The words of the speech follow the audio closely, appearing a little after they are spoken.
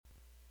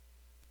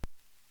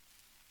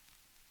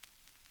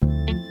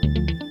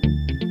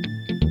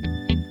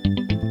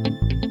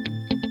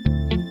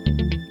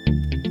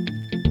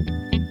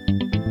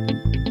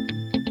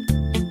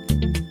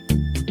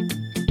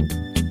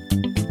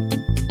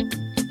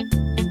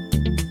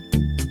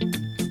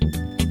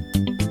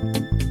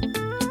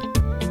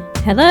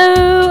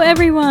Hello,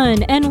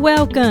 everyone, and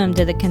welcome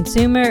to the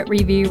Consumer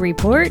Review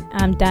Report.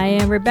 I'm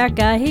Diane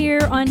Rebecca here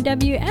on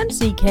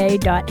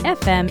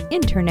WMCK.FM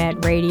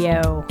Internet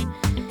Radio.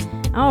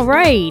 All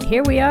right,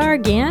 here we are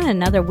again,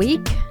 another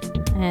week,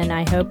 and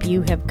I hope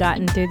you have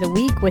gotten through the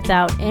week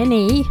without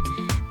any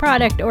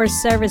product or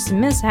service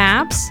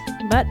mishaps.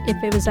 But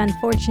if it was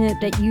unfortunate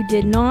that you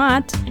did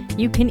not,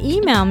 you can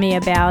email me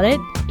about it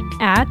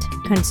at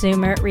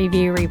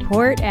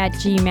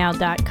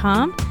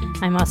consumerreviewreport@gmail.com.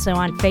 I'm also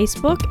on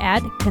Facebook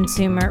at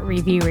Consumer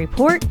Review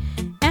Report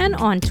and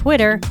on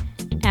Twitter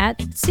at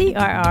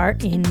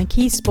CRR in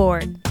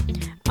McKeesport.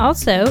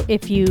 Also,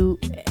 if you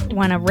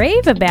want to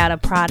rave about a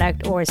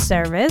product or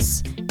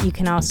service, you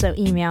can also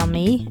email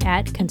me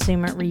at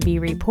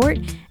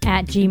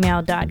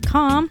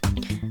consumerreviewreport@gmail.com.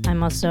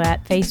 I'm also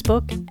at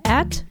Facebook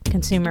at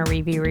Consumer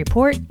Review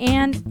Report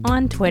and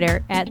on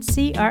Twitter at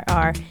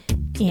CRR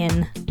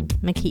in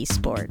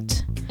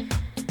McKeesport.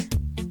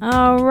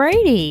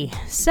 Alrighty,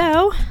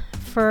 so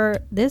for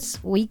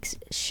this week's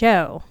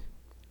show,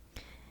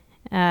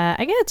 I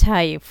gotta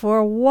tell you, for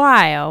a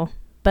while,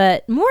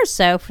 but more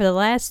so for the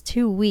last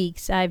 2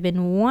 weeks, I've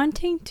been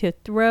wanting to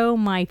throw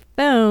my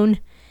phone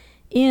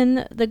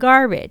in the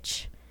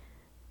garbage.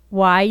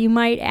 Why, you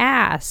might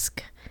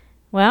ask?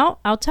 Well,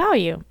 I'll tell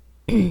you.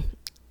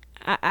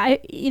 I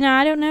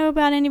don't know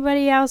about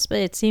anybody else, but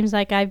it seems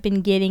like I've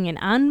been getting an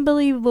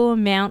unbelievable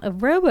amount of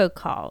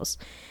robocalls.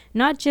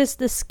 Not just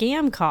the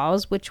scam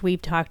calls, which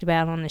we've talked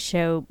about on the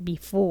show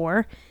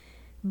before,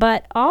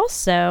 but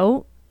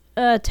also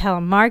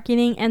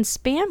telemarketing and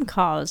spam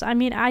calls. I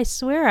mean, I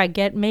swear I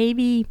get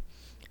maybe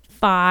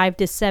 5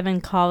 to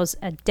 7 calls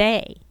a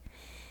day.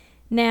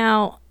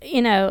 Now,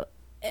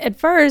 at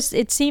first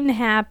it seemed to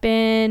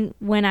happen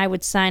when I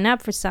would sign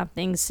up for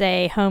something,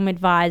 say Home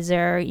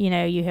Advisor,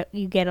 you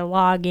get a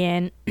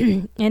login,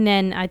 and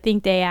then I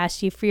think they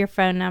ask you for your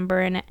phone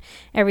number and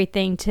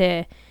everything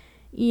to,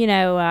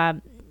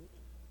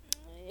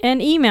 and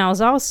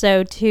emails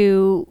also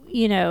to,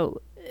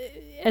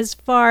 as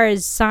far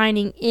as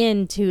signing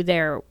in to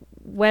their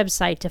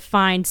website to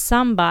find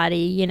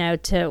somebody, a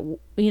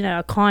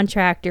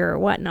contractor or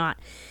whatnot.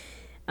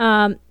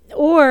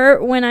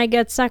 Or when I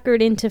got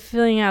suckered into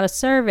filling out a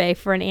survey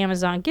for an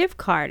Amazon gift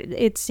card,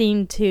 it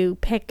seemed to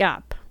pick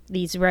up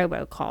these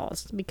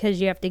robocalls because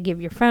you have to give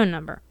your phone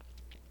number.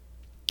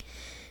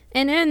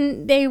 And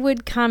then they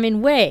would come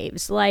in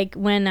waves, like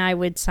when I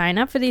would sign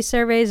up for these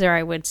surveys or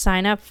I would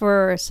sign up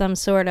for some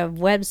sort of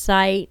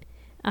website.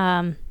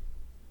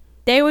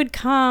 They would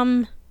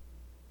come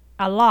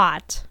a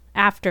lot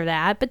after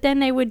that, but then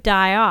they would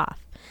die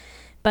off.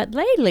 But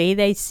lately,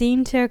 they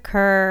seem to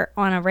occur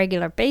on a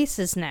regular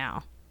basis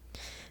now.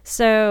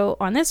 So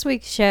on this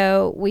week's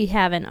show, we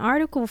have an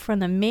article from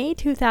the May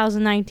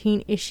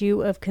 2019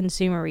 issue of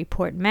Consumer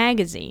Report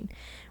magazine,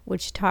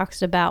 which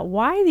talks about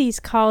why these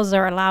calls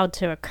are allowed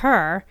to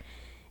occur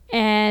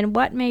and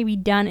what may be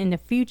done in the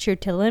future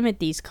to limit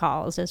these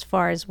calls as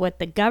far as what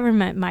the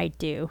government might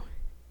do.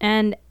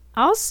 And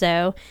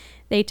also,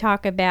 they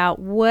talk about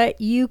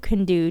what you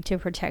can do to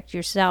protect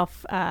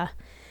yourself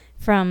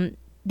from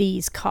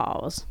these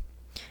calls.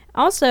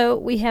 Also,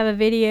 we have a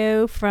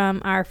video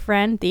from our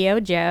friend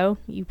Theo Joe.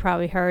 You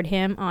probably heard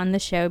him on the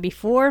show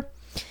before.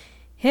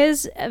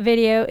 His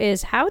video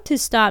is how to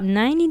stop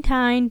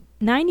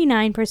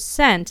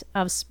 99%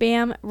 of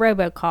spam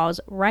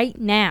robocalls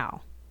right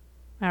now.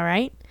 All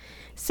right?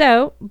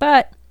 So,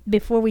 but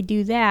before we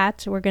do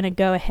that, we're going to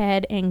go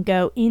ahead and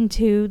go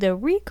into the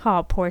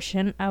recall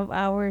portion of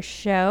our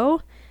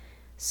show.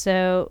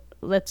 So,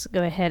 let's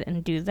go ahead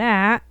and do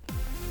that.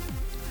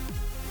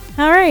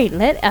 All right,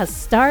 let us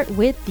start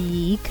with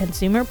the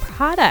consumer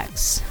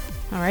products.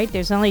 All right,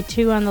 there's only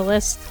 2 on the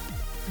list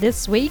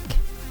this week.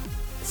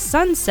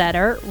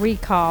 Sunsetter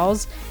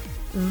recalls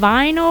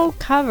vinyl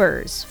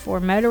covers for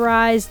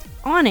motorized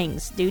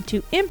awnings due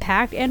to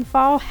impact and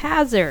fall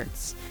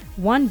hazards.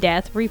 1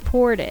 death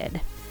reported.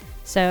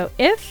 So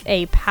if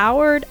a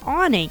powered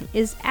awning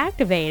is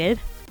activated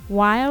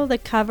while the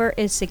cover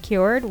is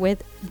secured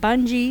with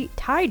bungee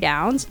tie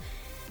downs,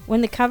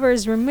 when the cover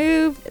is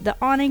removed, the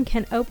awning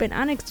can open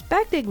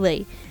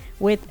unexpectedly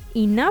with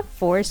enough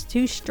force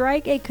to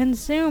strike a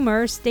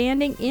consumer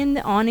standing in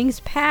the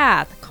awning's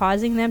path,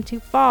 causing them to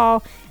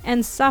fall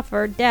and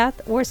suffer death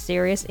or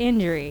serious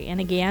injury. And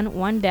again,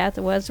 1 death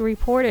was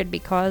reported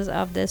because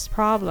of this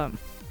problem.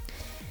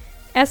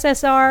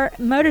 SSR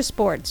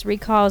Motorsports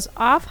recalls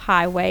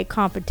off-highway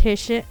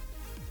competition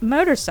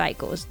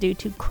motorcycles due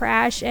to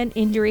crash and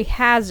injury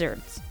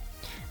hazards.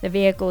 The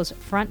vehicle's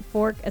front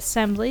fork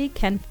assembly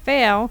can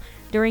fail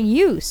during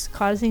use,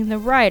 causing the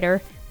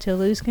rider to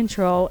lose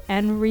control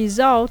and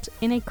result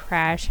in a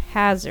crash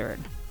hazard.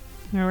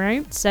 All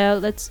right, so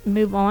let's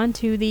move on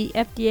to the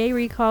FDA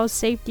recalls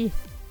safety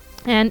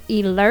and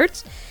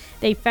alerts.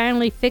 They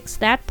finally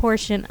fixed that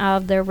portion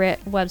of their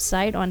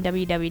website on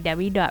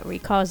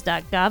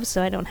www.recalls.gov,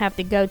 so I don't have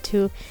to go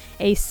to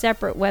a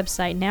separate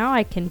website now.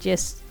 I can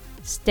just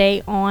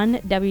stay on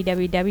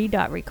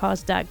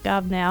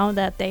www.recalls.gov now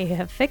that they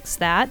have fixed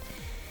that.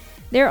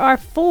 There are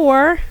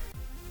 4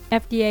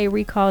 FDA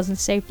recalls and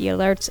safety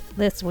alerts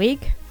this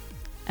week,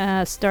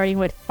 starting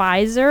with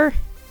Pfizer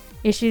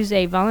issues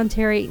a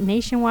voluntary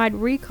nationwide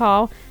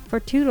recall for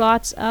 2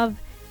 lots of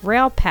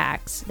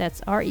Relpax.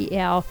 That's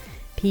Relpax,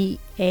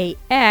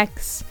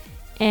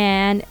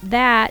 and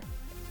that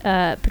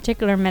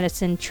particular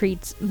medicine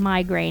treats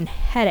migraine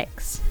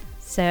headaches.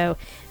 So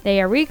they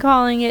are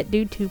recalling it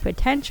due to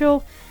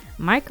potential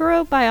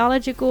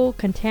microbiological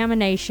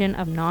contamination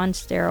of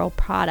non-sterile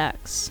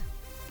products.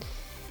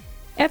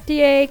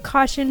 FDA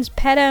cautions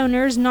pet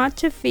owners not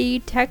to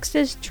feed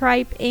Texas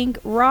Tripe Inc.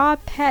 raw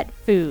pet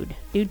food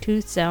due to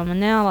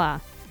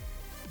salmonella.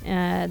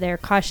 They're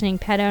cautioning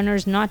pet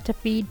owners not to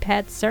feed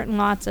pets certain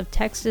lots of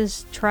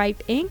Texas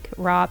Tripe Inc.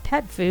 raw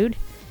pet food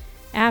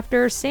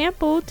after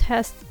samples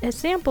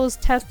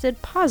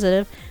tested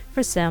positive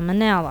for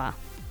salmonella.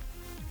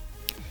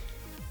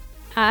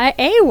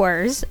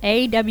 AWERS,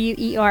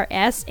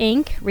 AWERS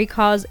Inc.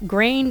 recalls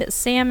grained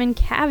salmon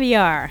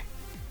caviar,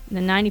 the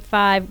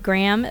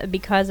 95-gram,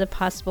 because of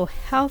possible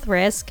health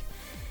risk,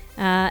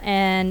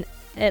 and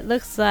it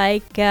looks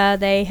like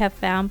they have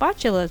found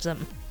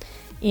botulism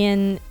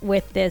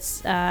with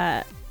this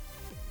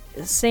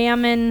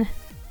salmon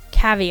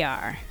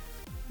caviar.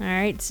 All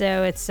right,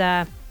 so it's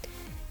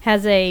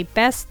has a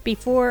best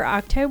before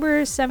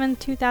October 7th,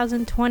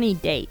 2020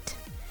 date.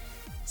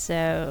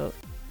 So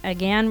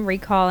again,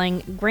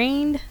 recalling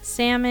grained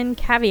salmon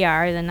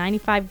caviar, the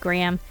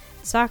 95-gram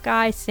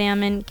sockeye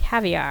salmon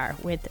caviar,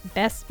 with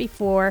best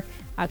before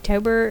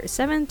October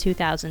 7,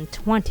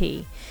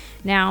 2020.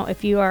 Now,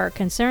 if you are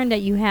concerned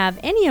that you have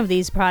any of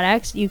these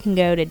products, you can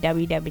go to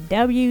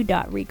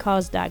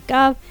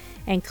www.recalls.gov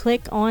and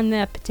click on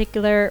the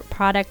particular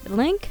product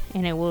link,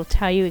 and it will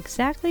tell you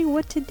exactly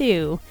what to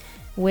do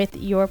with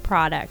your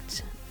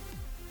product.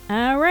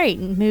 All right,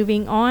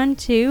 moving on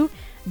to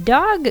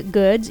Dog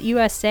Goods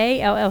USA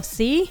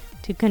LLC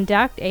to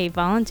conduct a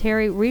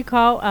voluntary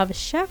recall of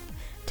Chef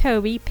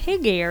Toby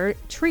pig ear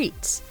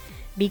treats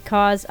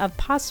because of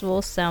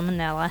possible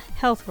salmonella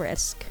health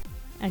risk.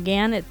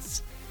 Again,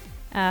 it's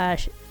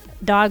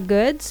Dog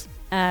Goods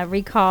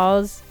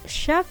recalls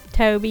Chef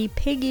Toby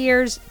pig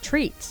ears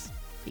treats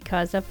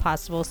because of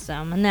possible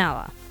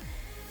salmonella.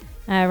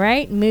 All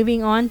right,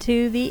 moving on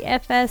to the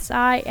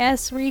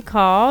FSIS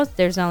recalls.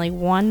 There's only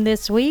one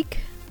this week,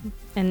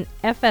 and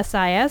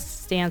FSIS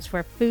stands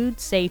for Food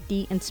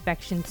Safety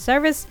Inspection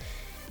Service.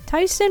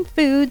 Tyson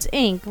Foods,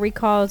 Inc.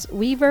 recalls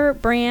Weaver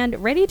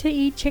brand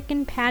ready-to-eat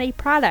chicken patty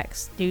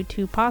products due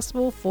to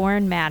possible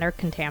foreign matter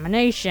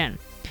contamination.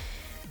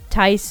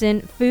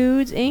 Tyson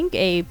Foods, Inc.,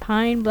 a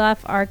Pine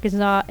Bluff,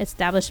 Arkansas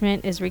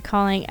establishment, is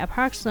recalling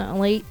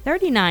approximately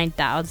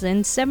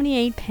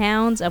 39,078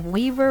 pounds of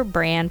Weaver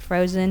brand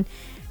frozen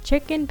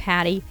chicken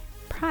patty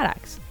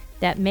products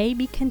that may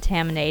be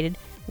contaminated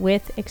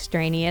with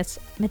extraneous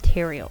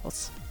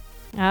materials.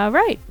 All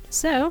right,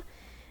 so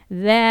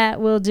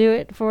that will do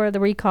it for the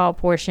recall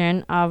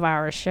portion of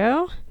our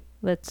show.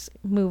 Let's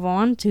move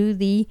on to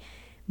the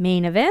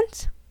main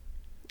event,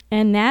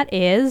 and that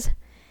is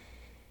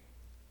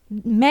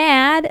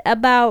mad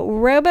about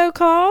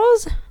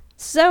robocalls?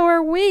 So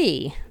are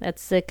we.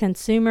 That's the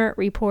Consumer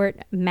Report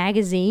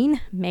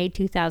magazine, May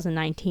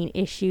 2019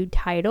 issue,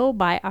 title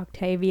by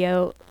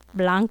Octavio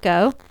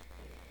Blanco.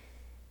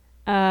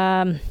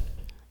 So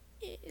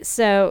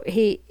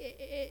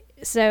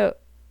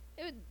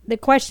the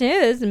question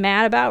is,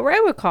 mad about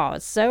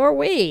robocalls. So are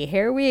we.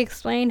 Here we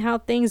explain how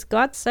things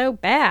got so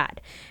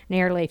bad.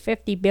 Nearly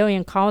 50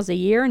 billion calls a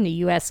year in the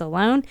U.S.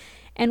 alone,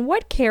 and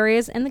what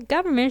carriers and the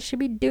government should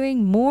be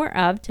doing more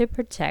of to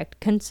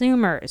protect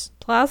consumers.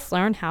 Plus,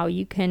 learn how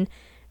you can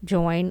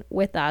join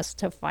with us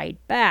to fight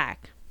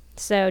back.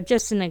 So,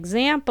 just an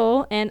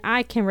example, and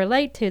I can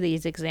relate to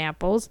these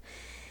examples.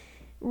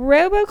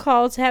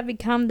 Robocalls have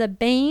become the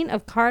bane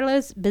of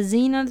Carlos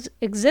Benzina's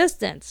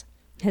existence.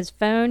 His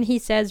phone, he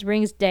says,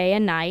 rings day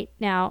and night.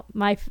 Now,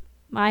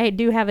 I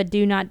do have a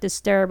do not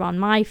disturb on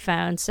my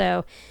phone,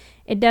 so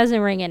it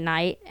doesn't ring at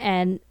night,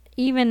 and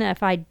even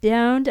if I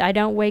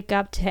don't wake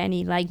up to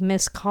any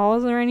missed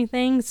calls or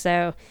anything.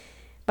 So,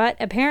 but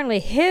apparently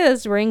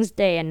his rings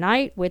day and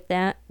night with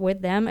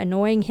them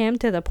annoying him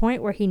to the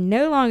point where he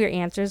no longer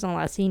answers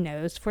unless he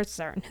knows for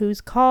certain who's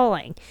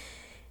calling.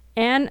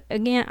 And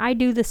again, I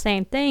do the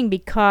same thing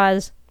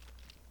because,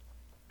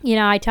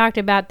 I talked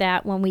about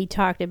that when we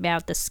talked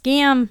about the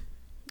scam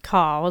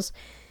calls.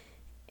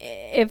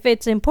 If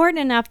it's important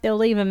enough, they'll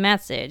leave a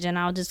message and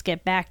I'll just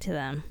get back to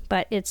them.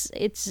 But it's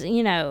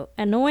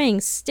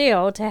annoying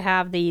still to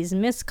have these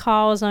missed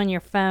calls on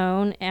your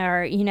phone,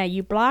 or,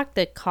 you block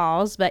the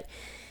calls, but,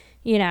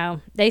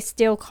 they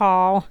still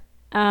call.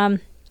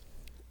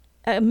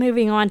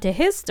 Moving on to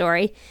his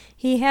story,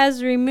 he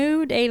has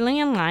removed a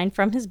landline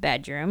from his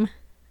bedroom,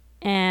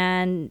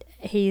 and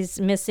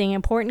he's missing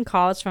important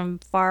calls from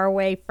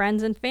faraway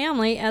friends and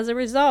family as a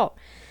result.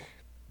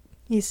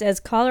 He says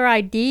caller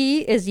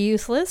ID is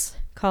useless,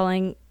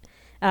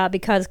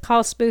 because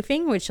call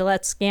spoofing, which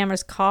lets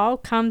scammers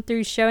come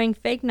through showing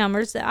fake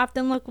numbers that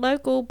often look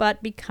local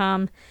but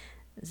become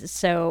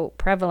so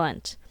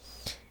prevalent.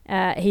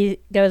 He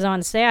goes on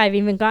to say, I've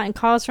even gotten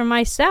calls from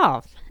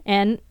myself.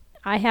 And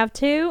I have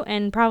too,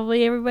 and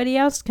probably everybody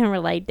else can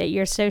relate that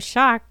you're so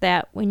shocked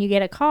that when you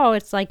get a call,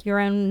 it's like your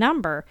own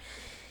number.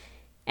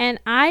 And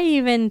I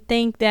even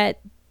think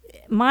that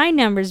my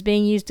number is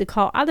being used to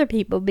call other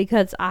people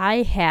because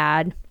I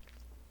had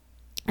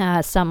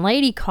some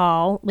lady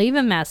leave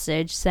a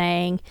message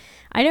saying,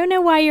 I don't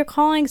know why you're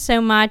calling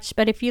so much,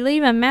 but if you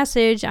leave a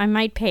message, I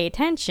might pay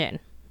attention.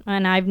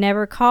 And I've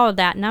never called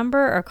that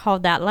number or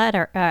called that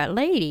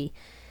lady.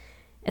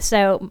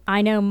 So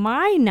I know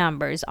my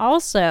number's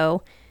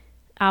also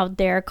out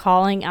there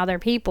calling other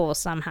people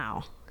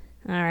somehow.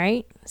 All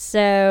right.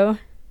 So,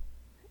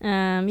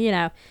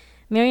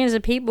 millions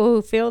of people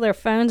who feel their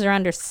phones are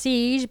under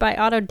siege by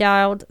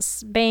auto-dialed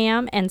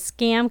spam and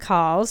scam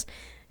calls.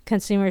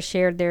 Consumers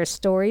shared their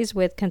stories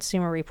with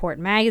Consumer Report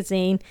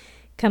magazine,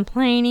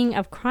 complaining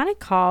of chronic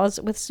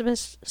calls with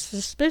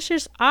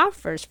suspicious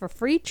offers for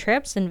free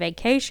trips and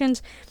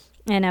vacations,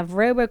 and of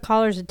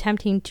robocallers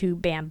attempting to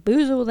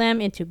bamboozle them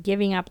into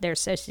giving up their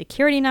Social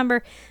Security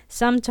number,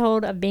 some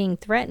told of being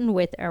threatened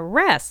with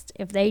arrest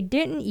if they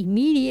didn't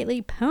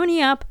immediately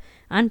pony up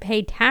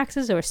unpaid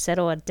taxes or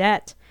settle a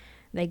debt.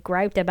 They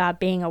griped about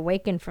being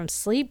awakened from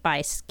sleep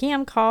by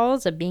scam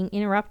calls, of being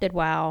interrupted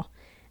while,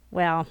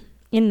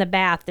 in the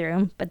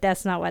bathroom, but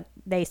that's not what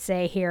they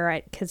say here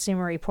at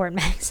Consumer Report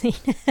magazine,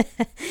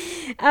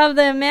 of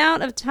the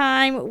amount of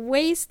time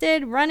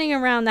wasted running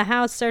around the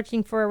house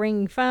searching for a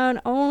ringing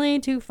phone only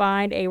to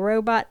find a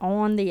robot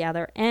on the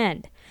other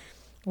end.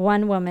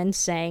 One woman,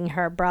 saying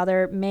her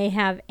brother may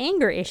have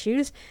anger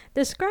issues,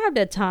 described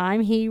a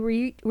time he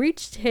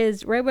reached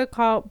his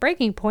robocall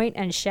breaking point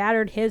and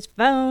shattered his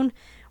phone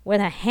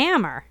with a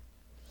hammer.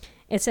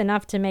 It's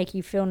enough to make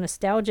you feel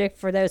nostalgic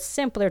for those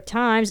simpler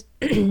times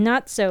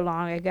not so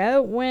long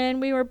ago when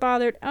we were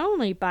bothered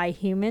only by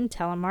human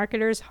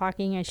telemarketers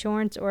hawking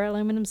insurance or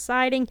aluminum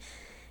siding,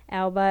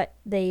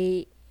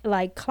 albeit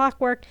like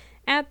clockwork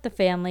at the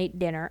family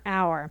dinner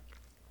hour.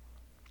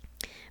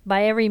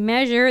 By every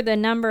measure, the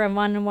number of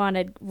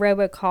unwanted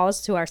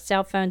robocalls to our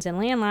cell phones and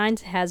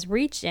landlines has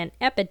reached an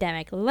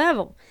epidemic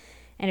level.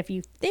 And if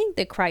you think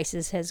the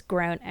crisis has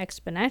grown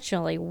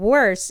exponentially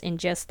worse in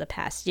just the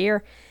past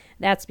year,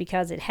 that's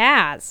because it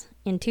has.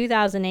 In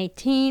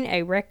 2018,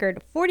 a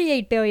record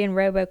 48 billion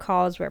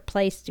robocalls were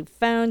placed to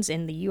phones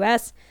in the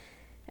U.S.,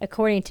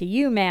 according to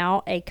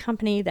YouMail, a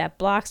company that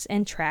blocks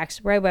and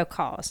tracks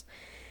robocalls.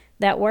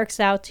 That works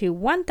out to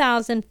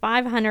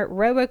 1,500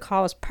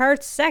 robocalls per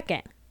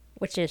second,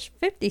 which is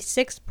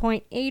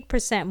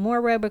 56.8%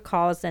 more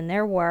robocalls than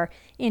there were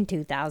in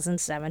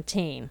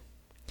 2017.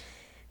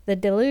 The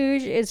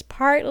deluge is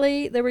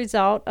partly the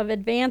result of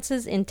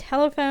advances in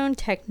telephone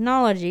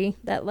technology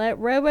that let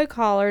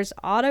robocallers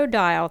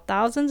auto-dial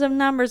thousands of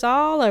numbers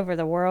all over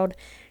the world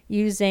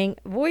using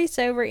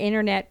voice-over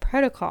internet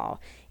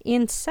protocol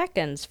in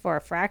seconds for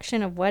a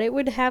fraction of what it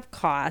would have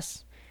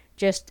cost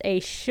just a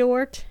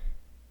short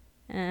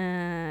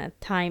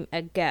time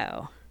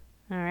ago.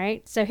 All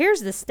right, so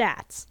here's the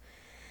stats.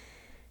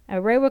 A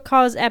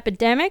robocalls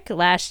epidemic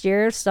last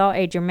year saw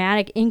a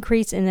dramatic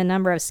increase in the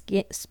number of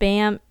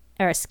scam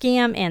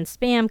and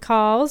spam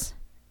calls,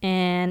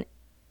 and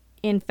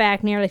in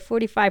fact, nearly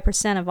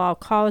 45% of all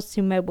calls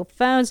to mobile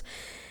phones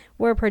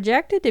were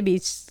projected to be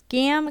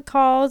scam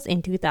calls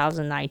in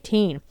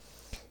 2019.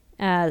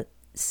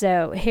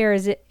 So here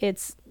is it.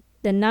 It's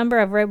the number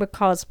of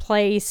robocalls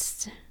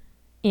placed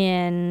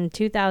in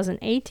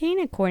 2018,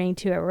 according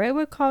to a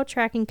robocall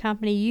tracking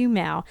company,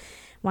 YouMail,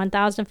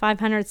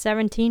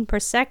 1,517 per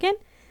second,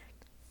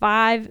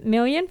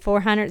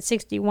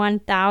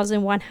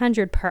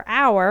 5,461,100 per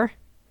hour,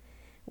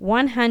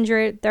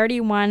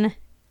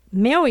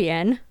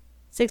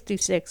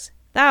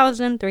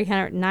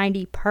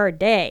 131,066,390 per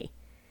day.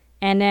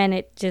 And then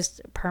it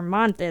just per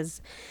month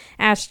is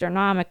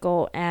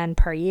astronomical, and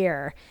per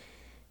year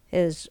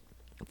is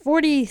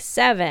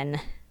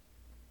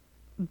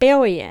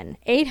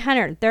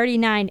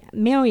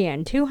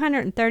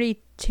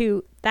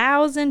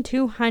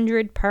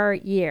 47,839,232,200 per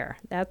year.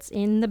 That's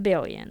in the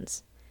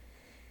billions.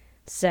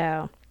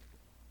 So,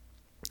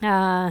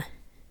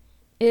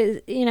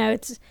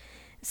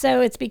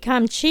 it's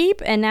become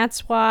cheap, and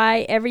that's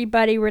why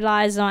everybody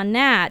relies on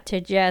that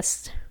to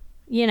just,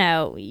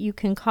 you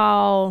can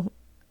call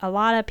a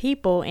lot of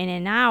people in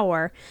an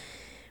hour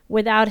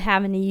without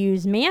having to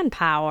use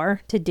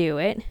manpower to do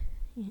it.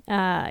 You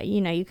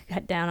can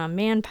cut down on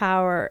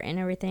manpower and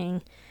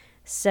everything.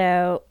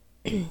 So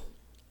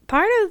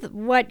part of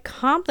what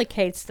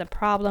complicates the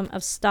problem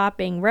of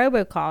stopping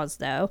robocalls,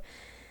 though,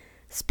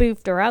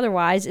 spoofed or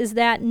otherwise, is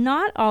that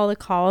not all the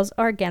calls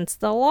are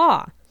against the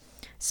law.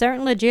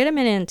 Certain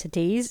legitimate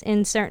entities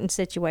in certain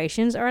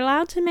situations are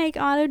allowed to make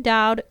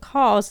auto-dialed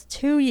calls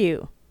to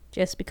you.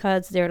 Just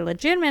because they're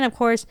legitimate, of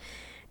course,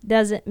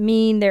 doesn't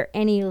mean they're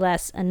any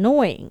less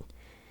annoying.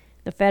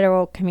 The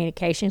Federal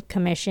Communications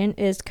Commission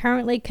is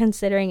currently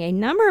considering a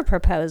number of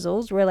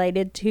proposals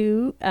related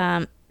to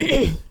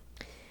the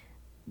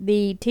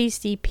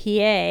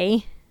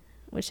TCPA,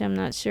 which I'm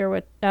not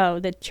sure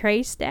the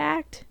Trace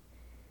Act.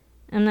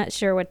 I'm not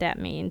sure what that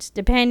means.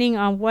 Depending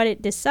on what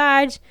it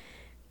decides,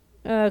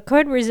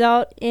 could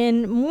result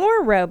in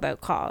more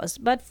robocalls.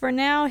 But for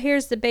now,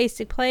 here's the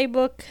basic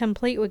playbook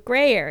complete with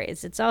gray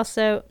areas. It's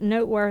also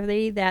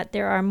noteworthy that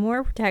there are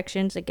more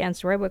protections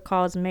against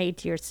robocalls made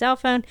to your cell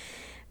phone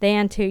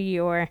than to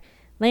your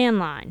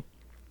landline.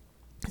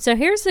 So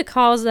here's the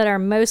calls that are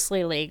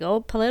mostly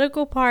legal: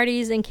 political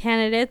parties and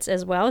candidates,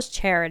 as well as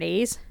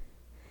charities.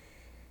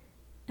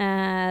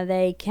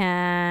 They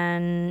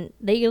can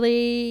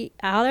legally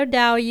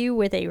auto-dial you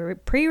with a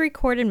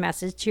pre-recorded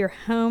message to your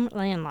home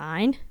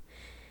landline.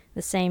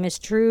 The same is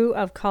true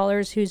of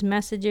callers whose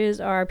messages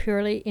are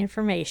purely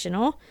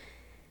informational.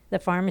 The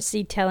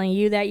pharmacy telling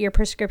you that your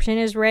prescription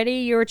is ready,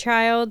 your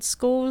child's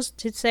schools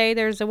to say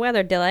there's a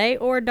weather delay,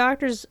 or a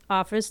doctor's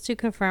office to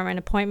confirm an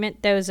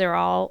appointment. Those are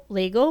all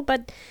legal,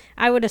 but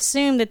I would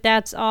assume that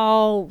that's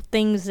all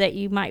things that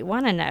you might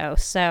want to know.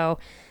 So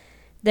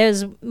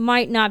those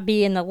might not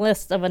be in the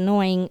list of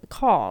annoying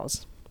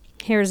calls.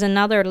 Here's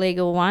another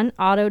legal one.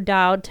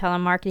 Auto-dialed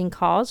telemarketing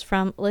calls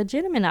from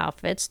legitimate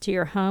outfits to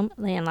your home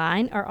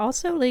landline are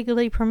also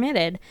legally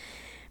permitted,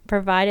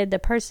 provided the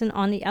person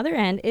on the other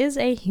end is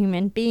a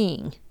human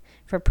being.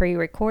 For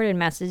pre-recorded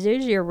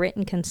messages, your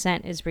written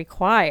consent is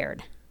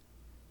required.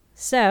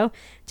 So,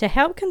 to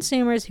help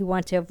consumers who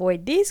want to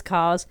avoid these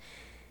calls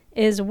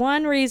is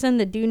one reason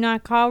the Do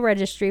Not Call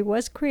registry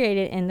was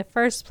created in the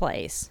first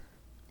place.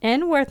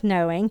 And worth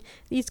knowing,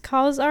 these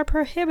calls are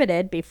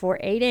prohibited before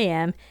 8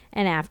 a.m.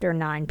 and after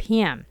 9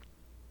 p.m.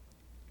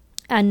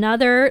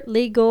 Another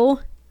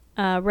legal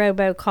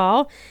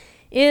robocall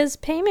is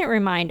payment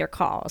reminder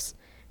calls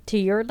to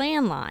your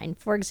landline.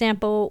 For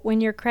example,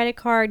 when your credit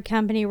card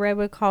company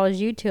robocalls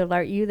you to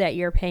alert you that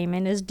your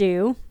payment is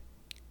due,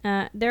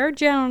 they're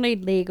generally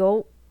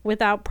legal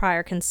without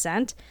prior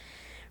consent.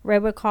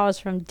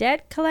 Robocalls from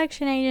debt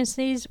collection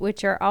agencies,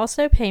 which are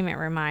also payment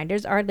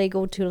reminders, are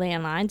legal to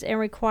landlines and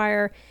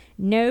require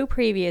no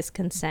previous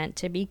consent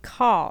to be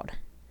called.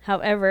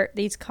 However,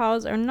 these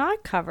calls are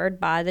not covered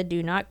by the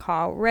Do Not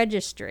Call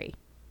registry.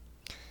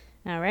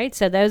 All right,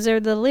 so those are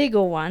the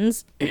legal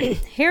ones.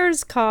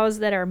 Here's calls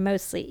that are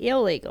mostly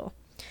illegal.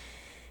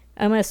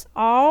 Almost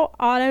all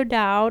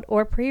auto-dialed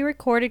or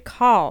pre-recorded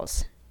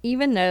calls,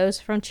 even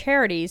those from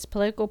charities,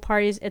 political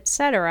parties,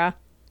 etc.,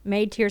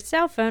 made to your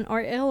cell phone,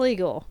 are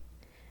illegal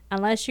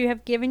unless you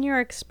have given your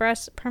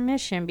express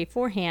permission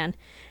beforehand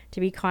to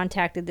be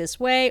contacted this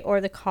way, or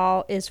the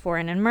call is for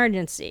an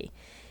emergency.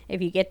 If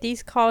you get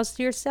these calls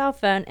to your cell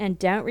phone and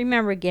don't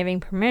remember giving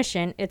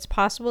permission, it's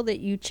possible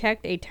that you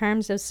checked a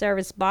terms of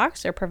service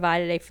box or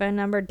provided a phone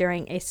number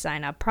during a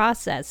sign-up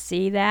process.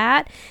 See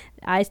that?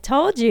 I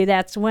told you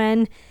that's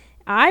when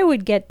I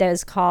would get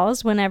those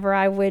calls, whenever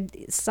I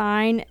would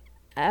sign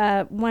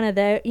one of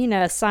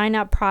the, sign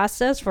up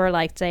process for,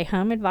 like, say,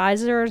 Home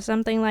Advisor or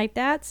something like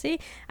that. See?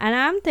 And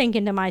I'm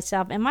thinking to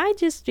myself, am I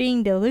just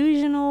being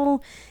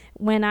delusional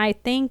when I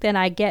think that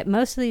I get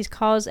most of these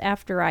calls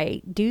after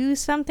I do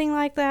something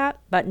like that?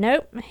 But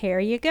nope, here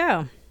you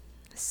go.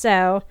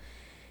 So,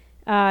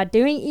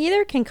 doing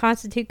either can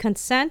constitute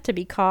consent to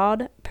be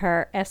called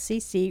per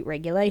FCC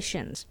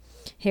regulations.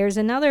 Here's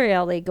another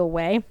illegal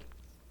way.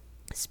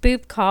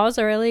 Spoof calls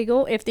are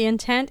illegal if the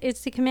intent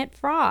is to commit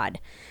fraud.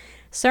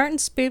 Certain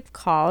spoof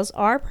calls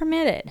are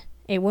permitted.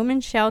 A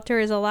women's shelter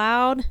is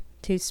allowed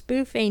to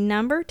spoof a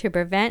number to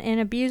prevent an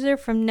abuser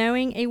from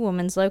knowing a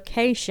woman's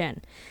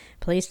location.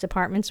 Police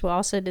departments will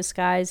also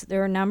disguise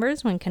their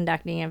numbers when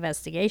conducting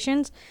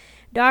investigations.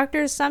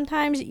 Doctors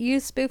sometimes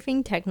use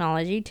spoofing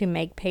technology to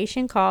make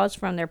patient calls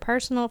from their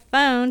personal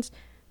phones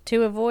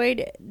to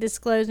avoid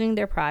disclosing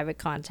their private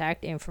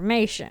contact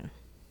information.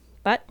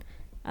 But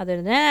other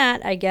than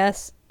that, I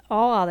guess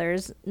all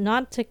others,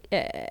 not to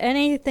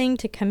anything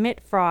to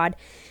commit fraud,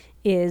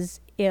 is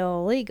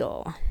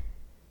illegal.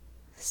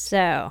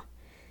 So,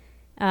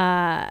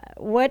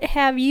 what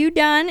have you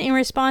done in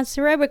response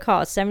to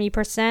robocalls?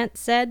 70%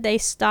 said they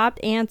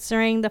stopped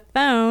answering the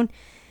phone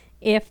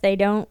if they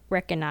don't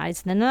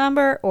recognize the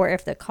number or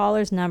if the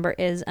caller's number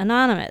is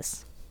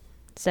anonymous.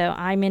 So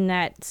I'm in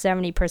that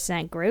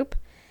 70% group.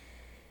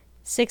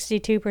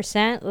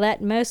 62%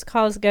 let most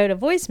calls go to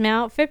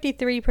voicemail.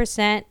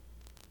 53%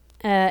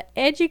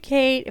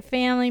 educate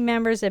family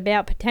members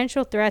about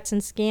potential threats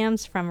and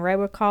scams from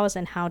robocalls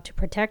and how to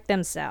protect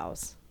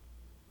themselves.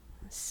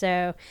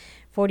 So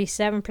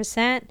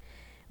 47%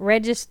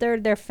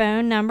 registered their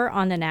phone number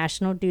on the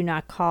National Do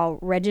Not Call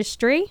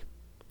registry.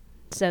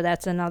 So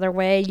that's another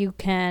way you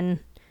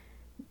can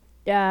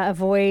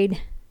avoid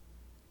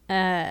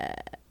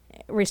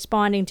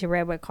responding to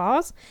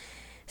robocalls.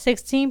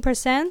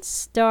 16%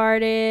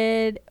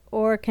 started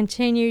or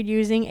continued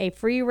using a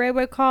free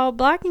robocall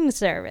blocking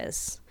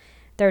service.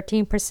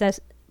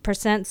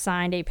 13%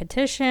 signed a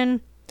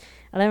petition.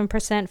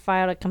 11%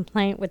 filed a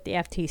complaint with the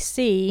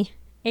FTC.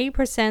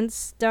 8%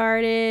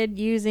 started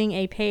using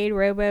a paid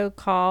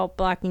robocall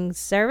blocking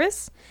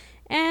service.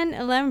 And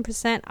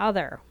 11%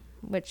 other,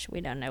 which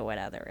we don't know what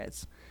other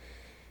is.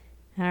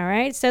 All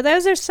right, so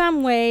those are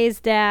some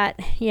ways that,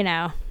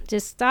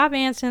 just stop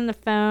answering the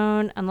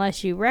phone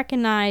unless you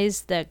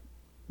recognize the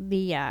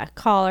the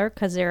caller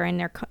because they're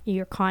in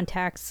your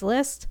contacts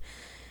list,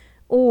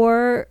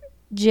 or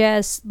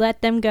just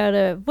let them go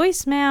to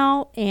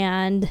voicemail,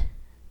 and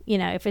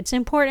if it's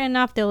important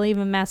enough, they'll leave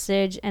a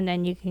message and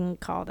then you can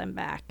call them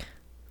back.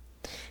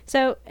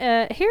 So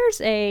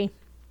here's a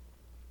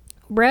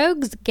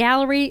rogues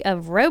gallery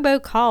of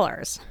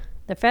robocallers.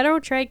 The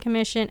Federal Trade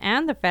Commission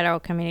and the Federal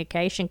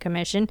Communication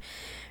Commission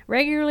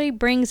regularly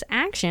brings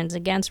actions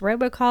against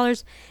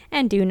robocallers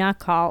and do not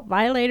call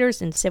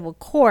violators in civil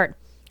court,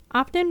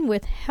 often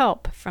with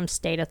help from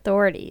state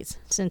authorities.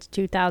 Since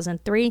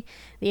 2003,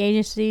 the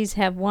agencies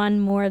have won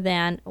more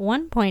than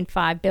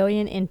 $1.5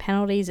 billion in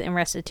penalties and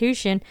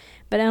restitution,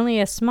 but only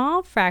a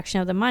small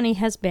fraction of the money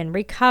has been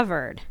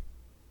recovered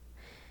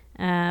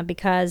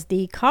because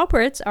the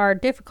culprits are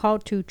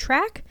difficult to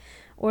track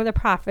or the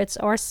profits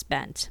are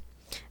spent.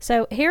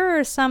 So here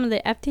are some of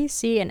the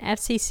FTC and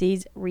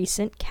FCC's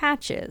recent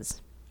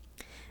catches.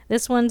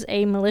 This one's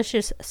a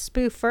malicious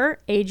spoofer,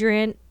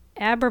 Adrian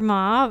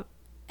Abramovich,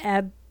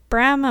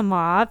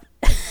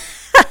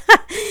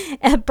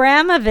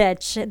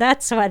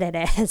 that's what it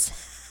is.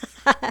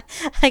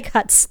 I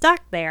got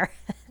stuck there.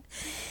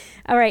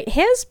 All right,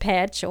 his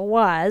pitch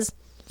was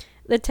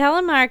the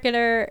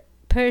telemarketer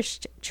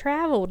pushed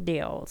travel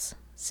deals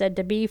said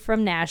to be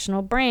from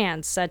national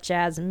brands such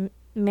as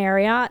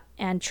Marriott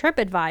and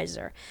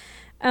TripAdvisor,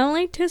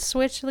 only to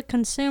switch the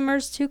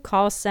consumers to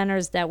call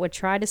centers that would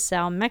try to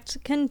sell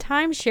Mexican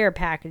timeshare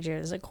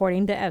packages,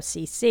 according to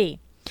FCC.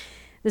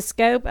 The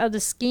scope of the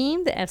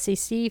scheme, the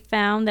FCC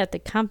found that the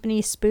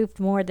company spoofed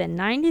more than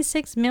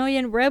 96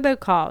 million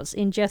robocalls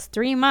in just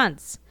 3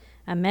 months.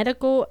 A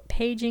medical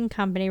paging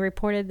company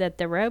reported that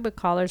the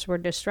robocallers were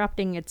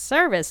disrupting its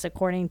service,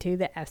 according to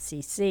the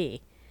FCC.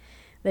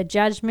 The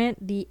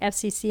judgment, the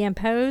FCC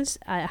imposed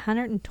a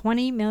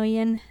 $120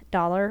 million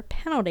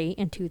penalty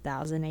in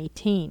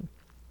 2018.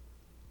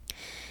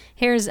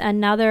 Here's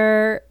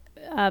another,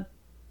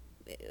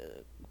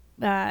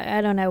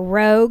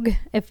 rogue,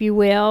 if you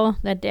will,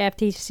 that the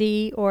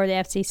FTC or the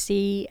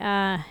FCC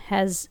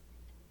has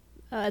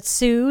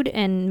sued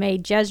and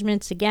made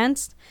judgments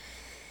against.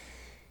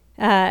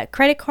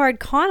 Credit card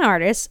con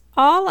artists,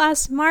 All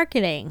Us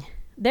Marketing.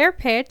 Their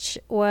pitch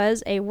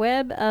was a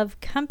web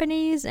of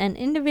companies and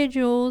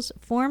individuals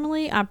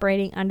formerly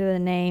operating under the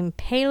name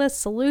Payless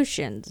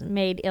Solutions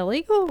made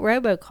illegal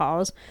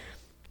robocalls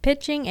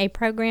pitching a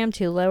program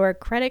to lower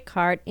credit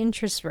card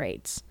interest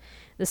rates.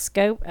 The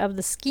scope of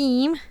the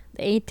scheme,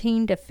 the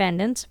 18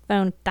 defendants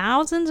phoned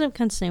thousands of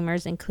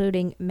consumers,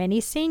 including many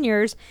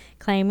seniors,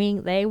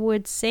 claiming they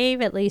would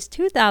save at least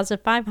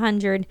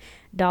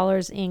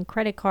 $2,500 in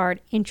credit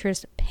card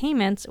interest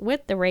payments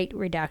with the rate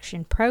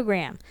reduction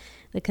program.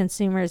 The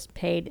consumers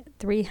paid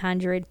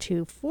 $300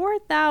 to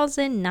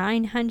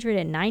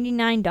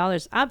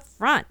 $4,999 up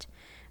front,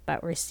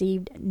 but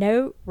received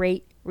no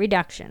rate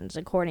reductions,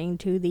 according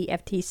to the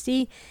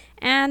FTC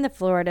and the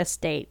Florida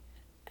State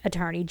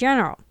Attorney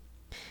General.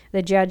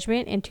 The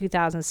judgment in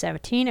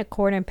 2017, a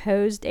court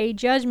imposed a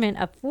judgment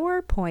of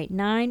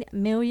 $4.9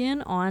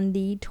 million on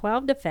the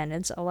 12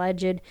 defendants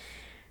alleged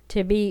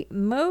to be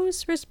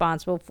most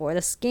responsible for the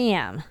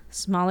scam.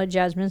 Smaller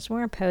judgments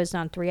were imposed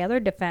on 3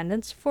 other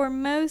defendants. For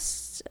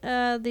most,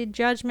 the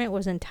judgment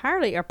was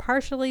entirely or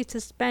partially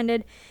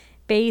suspended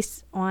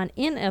based on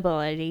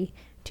inability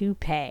to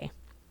pay.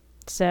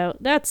 So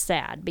that's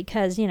sad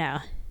because, even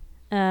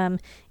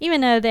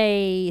though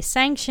they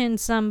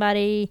sanctioned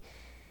somebody,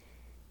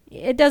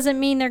 it doesn't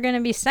mean they're going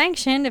to be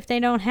sanctioned if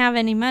they don't have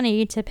any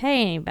money to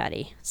pay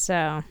anybody.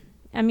 So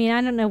I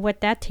don't know what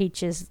that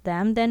teaches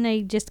them. Then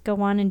they just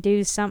go on and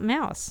do something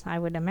else, I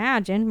would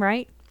imagine,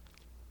 right?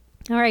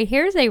 All right,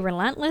 here's a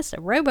relentless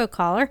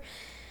robocaller,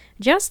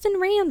 Justin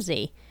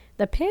Ramsey.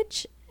 The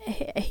pitch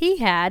he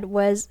had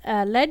was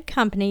led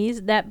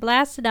companies that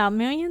blasted out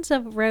millions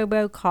of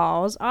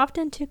robocalls,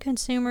 often to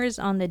consumers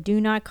on the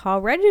Do Not Call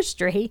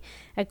registry,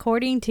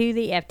 according to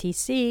the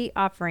FTC,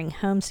 offering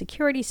home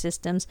security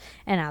systems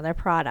and other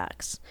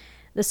products.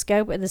 The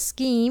scope of the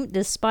scheme,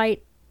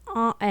 despite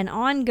an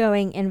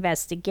ongoing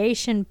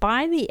investigation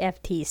by the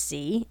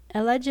FTC,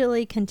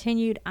 allegedly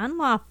continued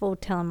unlawful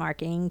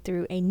telemarketing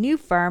through a new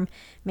firm,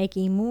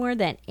 making more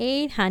than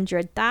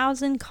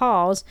 800,000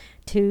 calls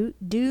to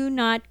do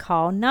not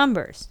call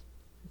numbers.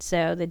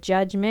 So the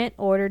judgment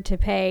ordered to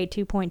pay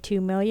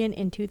 $2.2 million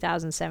in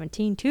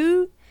 2017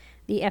 to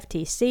the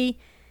FTC,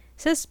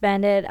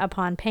 suspended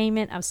upon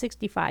payment of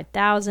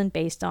 $65,000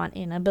 based on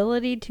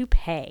inability to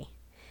pay.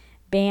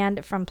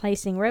 Banned from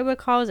placing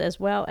robocalls, as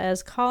well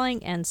as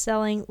calling and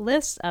selling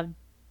lists of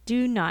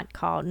do not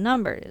call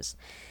numbers.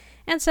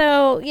 And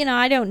so,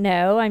 I don't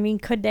know.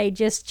 Could they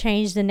just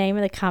change the name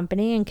of the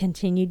company and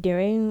continue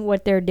doing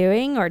what they're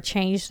doing, or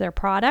change their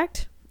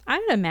product? I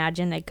would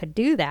imagine they could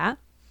do that.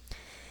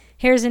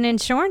 Here's an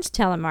insurance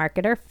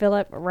telemarketer,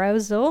 Philip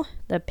Rosal.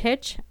 The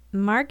pitch: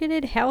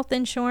 marketed health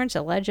insurance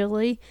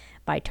allegedly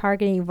by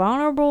targeting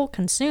vulnerable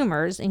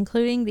consumers,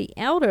 including the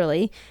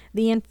elderly,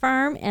 the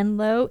infirm, and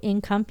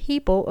low-income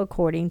people,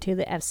 according to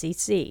the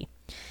FCC.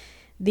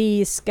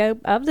 The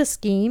scope of the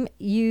scheme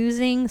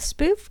using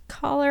spoof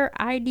caller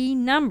ID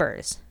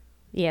numbers.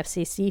 The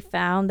FCC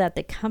found that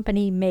the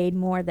company made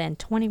more than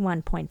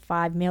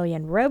 21.5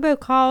 million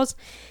robocalls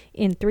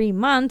in 3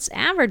 months,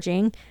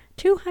 averaging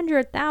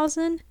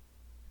 200,000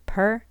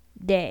 per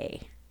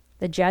day.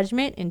 The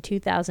judgment in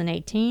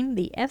 2018,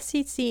 the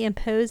FCC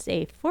imposed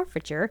a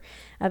forfeiture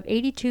of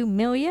 $82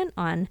 million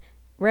on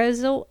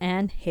Rosell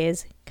and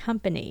his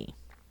company.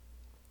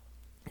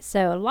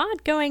 So a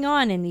lot going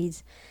on in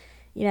these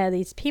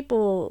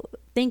people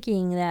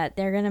thinking that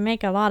they're going to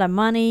make a lot of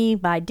money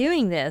by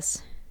doing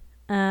this.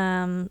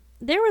 There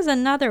was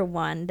another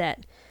one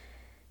that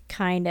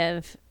kind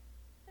of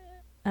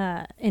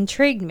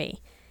intrigued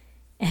me.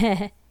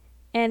 And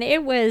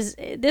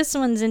this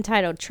one's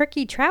entitled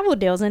Tricky Travel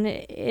Deals, and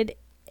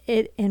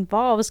it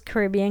involves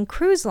Caribbean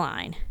Cruise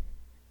Line.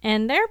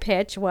 And their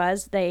pitch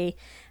was they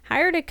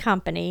hired a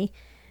company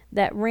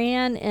that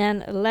ran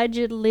an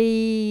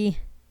allegedly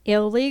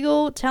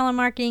illegal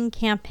telemarketing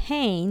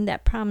campaign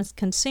that promised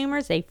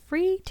consumers a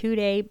free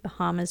 2-day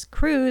Bahamas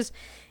cruise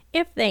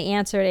if they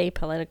answered a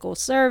political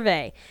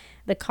survey.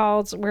 The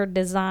calls were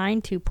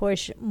designed to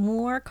push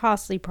more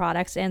costly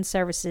products and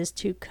services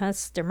to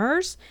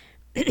customers,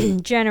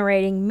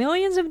 generating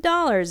millions of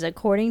dollars,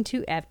 according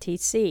to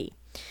FTC.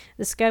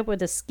 The scope of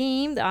the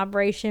scheme, the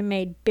operation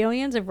made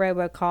billions of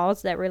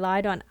robocalls that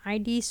relied on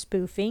ID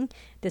spoofing,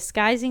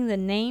 disguising the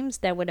names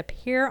that would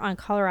appear on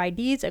caller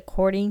IDs,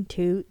 according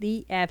to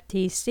the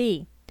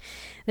FTC.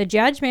 The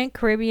judgment,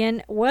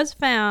 Caribbean was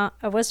fined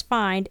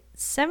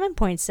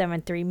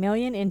 $7.73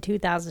 million in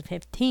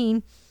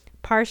 2015,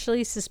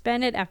 partially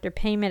suspended after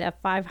payment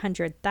of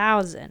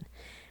 $500,000.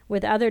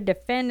 With other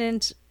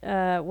defendants,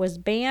 was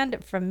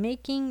banned from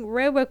making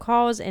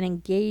robocalls and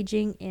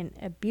engaging in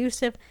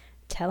abusive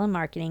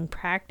telemarketing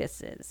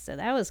practices. So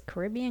that was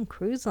Caribbean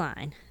Cruise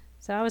Line.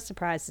 So I was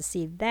surprised to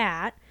see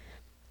that.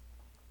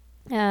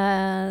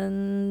 Robocall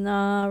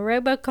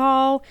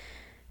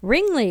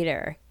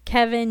ringleader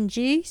Kevin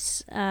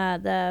Geese,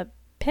 the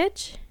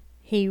pitch,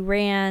 he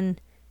ran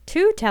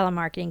 2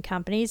 telemarketing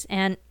companies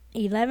and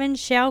 11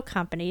 shell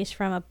companies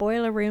from a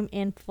boiler room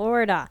in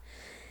Florida.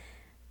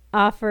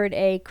 Offered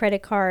a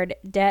credit card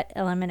debt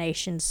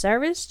elimination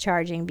service,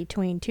 charging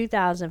between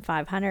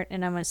 $2,500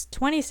 and almost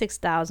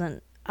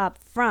 $26,000 up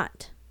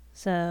front.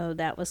 So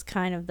that was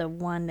kind of the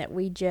one that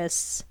we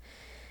just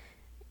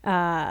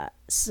heard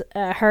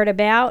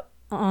about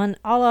on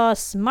All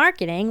Us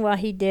Marketing. Well,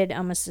 he did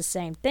almost the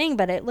same thing,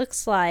 but it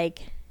looks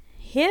like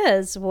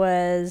his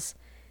was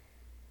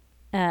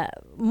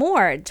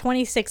more,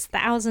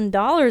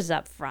 $26,000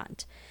 up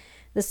front.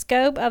 The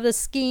scope of the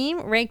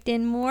scheme raked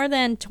in more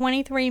than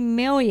 $23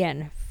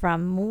 million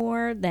from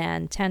more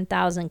than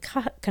 10,000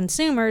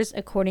 consumers,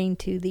 according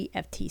to the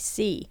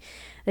FTC.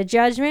 The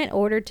judgment,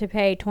 ordered to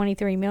pay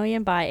 $23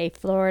 million by a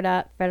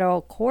Florida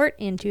federal court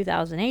in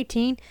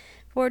 2018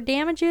 for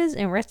damages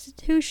and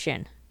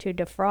restitution to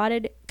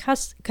defrauded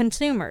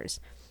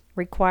consumers,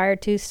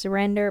 required to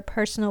surrender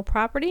personal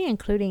property,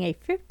 including a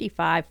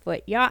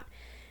 55-foot yacht,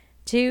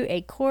 to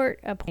a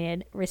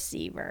court-appointed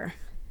receiver.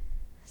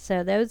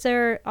 So those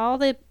are all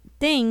the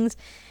things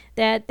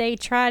that they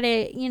try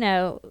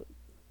to,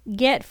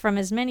 get from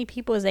as many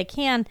people as they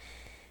can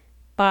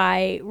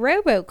by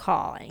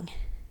robocalling.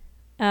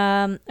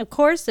 Of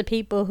course, the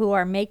people who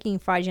are making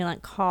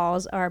fraudulent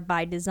calls are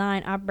by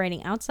design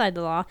operating outside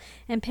the law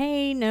and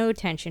pay no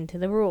attention to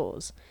the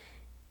rules.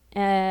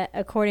 And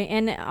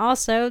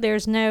also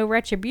there's no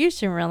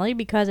retribution really,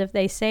 because if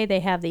they say they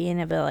have the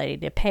inability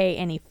to pay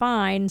any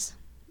fines,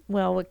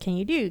 well, what can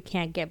you do? You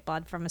can't get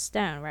blood from a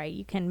stone, right?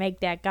 You can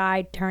make that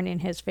guy turn in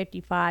his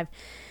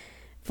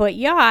 55-foot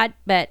yacht,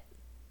 but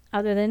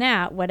other than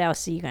that, what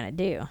else are you going to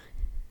do?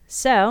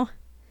 So,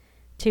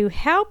 to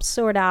help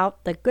sort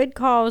out the good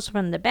calls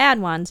from the bad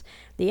ones,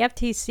 the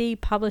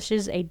FTC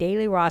publishes a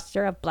daily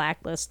roster of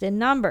blacklisted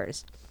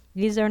numbers.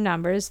 These are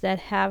numbers that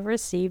have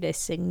received a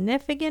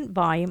significant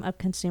volume of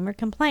consumer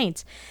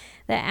complaints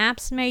that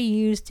apps may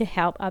use to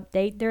help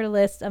update their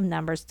list of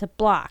numbers to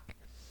block.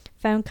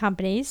 Phone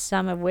companies,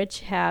 some of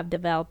which have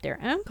developed their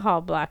own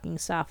call blocking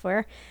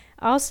software,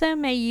 also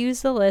may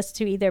use the list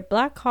to either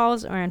block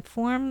calls or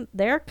inform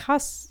their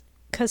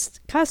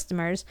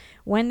customers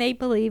when they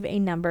believe a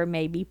number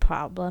may be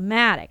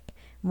problematic.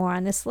 More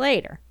on this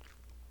later.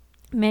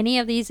 Many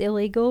of these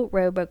illegal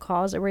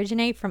robocalls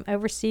originate from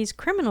overseas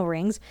criminal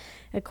rings,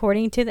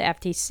 according to the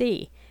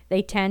FTC.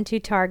 They tend to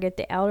target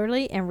the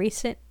elderly and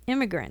recent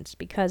immigrants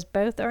because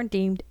both are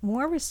deemed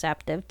more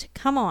receptive to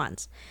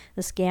come-ons.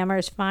 The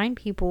scammers find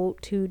people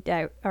to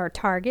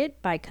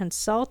target by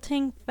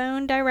consulting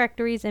phone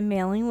directories and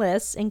mailing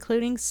lists,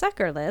 including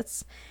sucker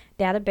lists,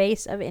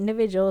 database of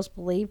individuals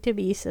believed to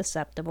be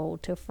susceptible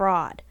to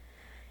fraud.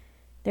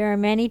 There are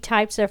many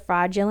types of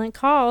fraudulent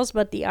calls,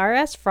 but the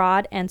IRS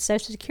fraud and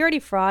Social Security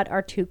fraud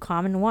are 2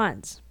 common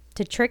ones.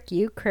 To trick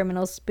you,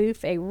 criminals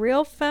spoof a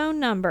real phone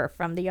number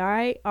from the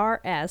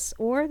IRS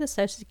or the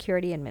Social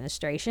Security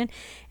Administration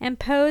and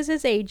pose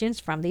as agents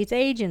from these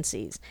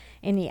agencies.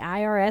 In the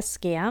IRS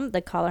scam,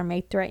 the caller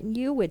may threaten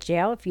you with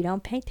jail if you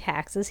don't pay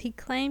taxes he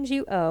claims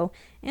you owe,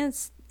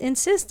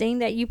 insisting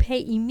that you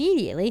pay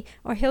immediately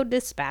or he'll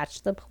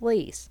dispatch the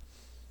police.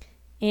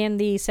 In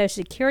the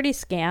Social Security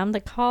scam, the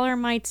caller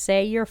might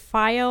say your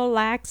file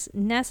lacks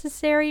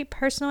necessary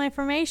personal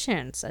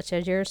information, such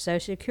as your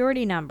Social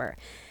Security number.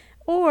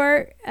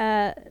 Or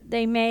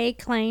they may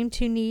claim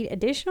to need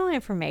additional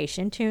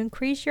information to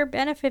increase your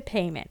benefit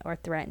payment or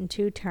threaten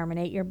to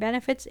terminate your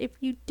benefits if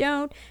you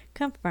don't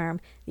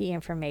confirm the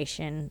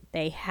information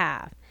they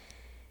have.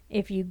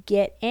 If you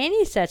get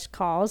any such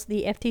calls,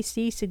 the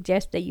FTC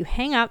suggests that you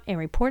hang up and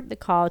report the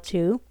call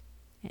to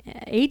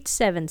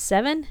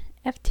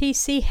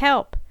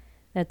 877-FTC-HELP.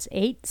 That's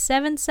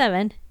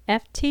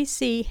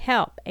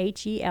 877-FTC-HELP,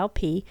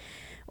 H-E-L-P,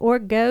 or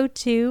go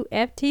to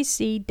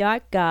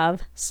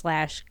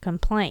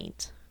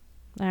ftc.gov/complaint.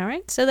 All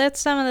right, so that's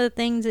some of the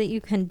things that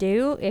you can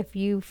do if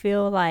you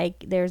feel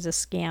like there's a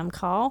scam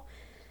call.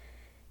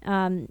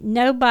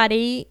 No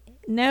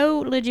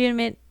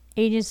legitimate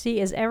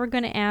agency is ever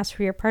going to ask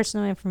for your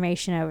personal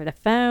information over the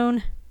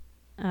phone.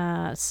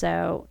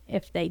 So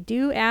if they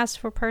do ask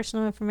for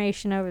personal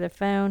information over the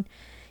phone,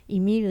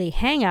 immediately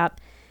hang up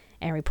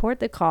and report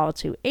the call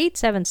to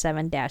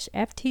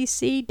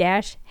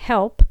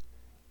 877-FTC-HELP,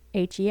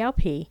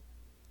 H-E-L-P,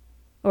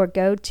 or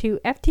go to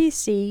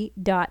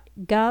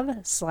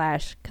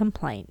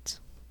ftc.gov/complaint.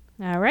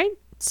 All right,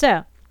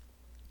 so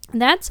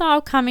that's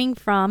all coming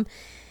from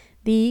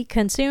the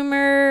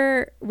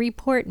Consumer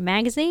Report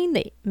magazine,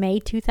 the May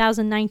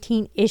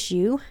 2019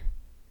 issue.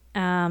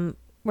 Right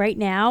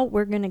now,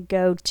 we're going to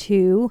go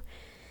to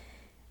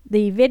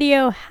the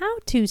video, How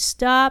to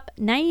Stop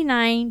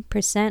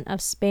 99% of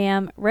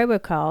Spam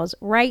Robocalls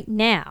Right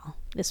Now.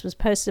 This was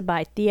posted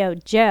by Theo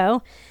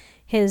Joe.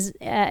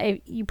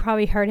 You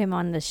probably heard him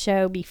on the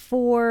show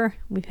before.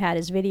 We've had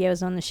his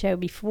videos on the show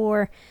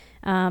before.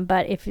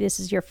 But if this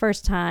is your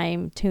first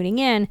time tuning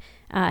in,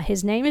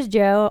 his name is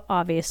Joe,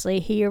 obviously.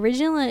 He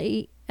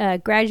originally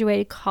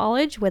graduated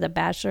college with a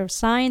Bachelor of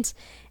Science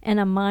and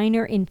a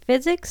minor in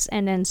physics,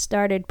 and then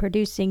started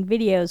producing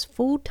videos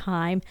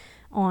full-time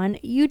on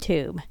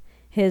YouTube.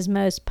 His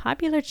most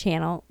popular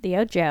channel,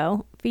 Theo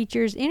Joe,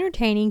 features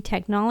entertaining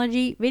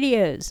technology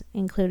videos,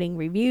 including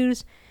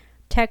reviews,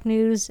 tech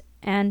news,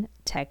 and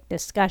tech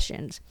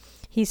discussions.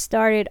 He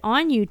started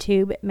on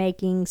YouTube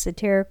making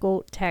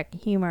satirical tech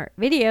humor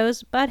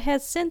videos, but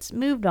has since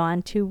moved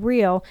on to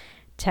real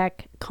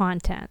tech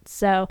content.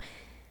 So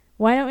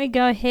why don't we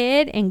go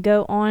ahead and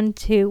go on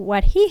to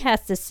what he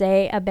has to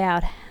say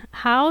about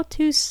how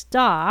to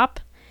stop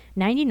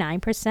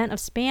 99% of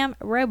spam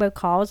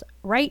robocalls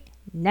right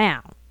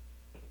now.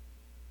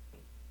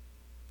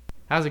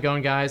 How's it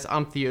going, guys?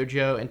 I'm Theo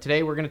Joe, and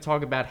today we're going to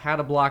talk about how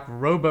to block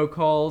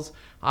robocalls.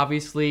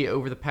 Obviously,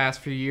 over the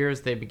past few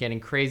years, they've been getting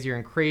crazier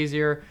and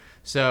crazier.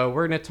 So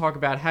we're going to talk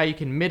about how you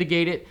can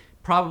mitigate it.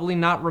 Probably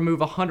not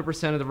remove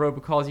 100% of the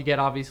robocalls you get,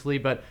 obviously,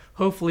 but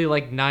hopefully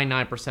like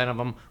 99% of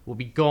them will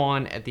be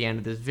gone at the end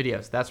of this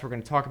video. So that's what we're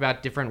going to talk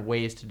about, different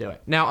ways to do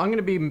it. Now, I'm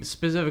going to be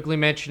specifically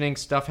mentioning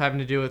stuff having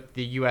to do with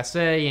the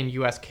USA and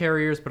US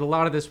carriers, but a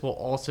lot of this will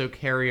also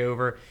carry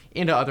over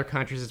into other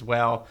countries as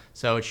well,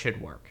 so it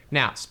should work.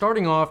 Now,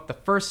 starting off, the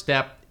first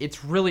step,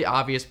 it's really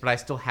obvious, but I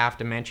still have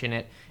to mention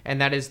it,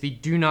 and that is the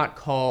Do Not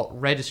Call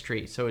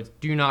registry. So it's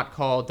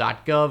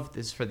donotcall.gov,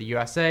 this is for the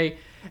USA,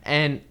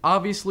 and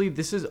obviously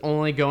this is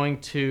only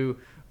going to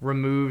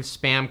remove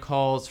spam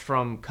calls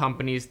from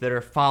companies that are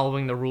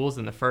following the rules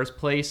in the first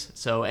place.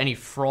 So any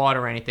fraud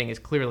or anything is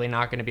clearly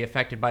not going to be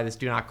affected by this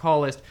Do Not Call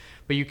list,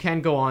 but you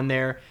can go on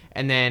there,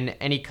 and then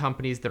any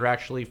companies that are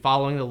actually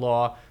following the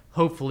law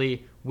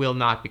hopefully will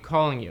not be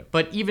calling you.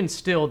 But even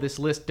still, this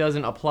list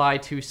doesn't apply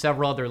to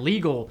several other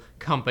legal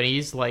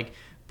companies like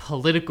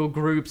political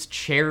groups,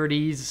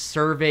 charities,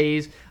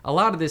 surveys. A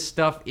lot of this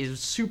stuff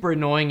is super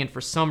annoying, and for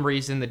some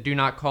reason the Do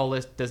Not Call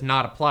list does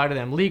not apply to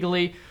them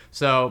legally.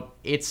 So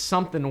it's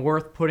something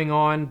worth putting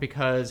on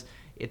because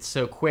it's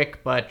so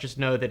quick, but just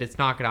know that it's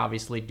not going to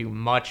obviously do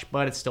much,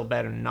 but it's still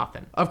better than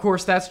nothing. Of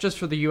course, that's just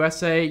for the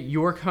USA.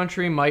 Your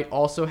country might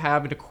also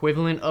have an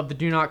equivalent of the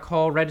Do Not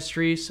Call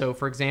registry. So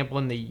for example,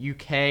 in the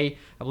UK, I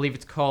believe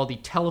it's called the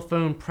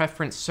Telephone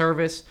Preference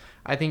Service.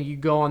 I think you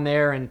go on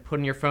there and put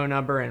in your phone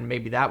number, and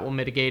maybe that will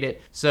mitigate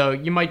it. So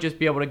you might just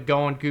be able to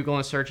go on Google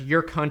and search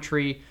your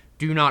country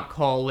Do Not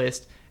Call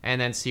list and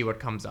then see what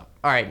comes up.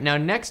 All right, now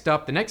next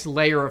up, the next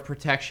layer of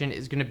protection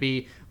is going to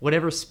be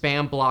whatever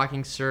spam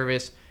blocking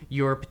service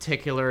your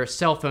particular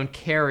cell phone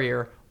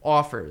carrier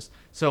offers.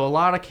 So a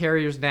lot of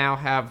carriers now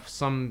have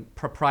some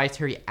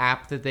proprietary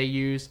app that they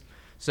use.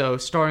 So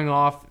starting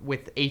off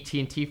with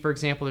AT&T, for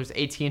example, there's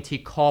AT&T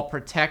Call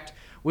Protect,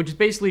 which is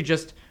basically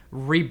just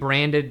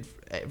rebranded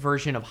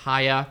version of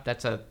Hiya.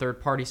 That's a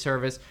third-party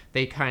service.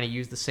 They kind of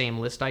use the same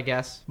list, I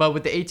guess. But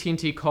with the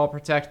AT&T Call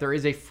Protect, there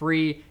is a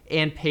free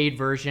and paid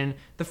version.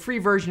 The free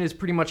version is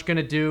pretty much going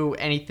to do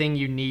anything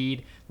you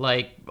need,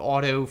 like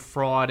auto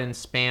fraud and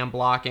spam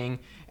blocking.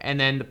 And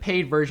then the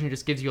paid version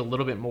just gives you a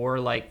little bit more.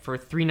 Like for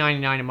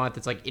 $3.99 a month,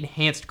 it's like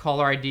enhanced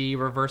caller ID,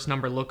 reverse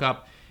number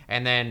lookup,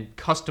 and then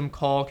custom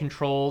call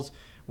controls,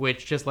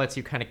 which just lets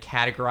you kind of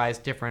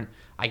categorize different,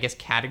 I guess,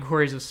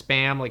 categories of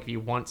spam, like if you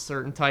want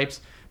certain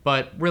types.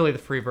 But really, the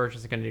free version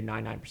is going to do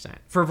 99%.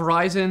 For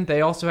Verizon,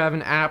 they also have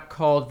an app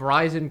called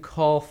Verizon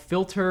Call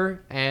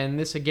Filter, and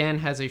this again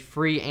has a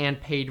free and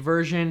paid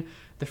version.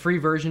 The free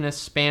version is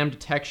spam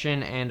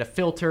detection and a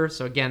filter,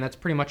 so again, that's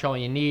pretty much all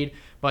you need.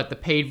 But the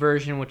paid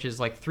version, which is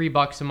like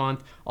 $3 a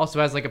month,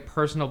 also has like a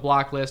personal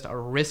block list, a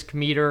risk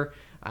meter.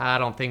 I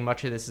don't think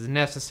much of this is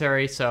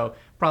necessary, so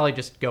probably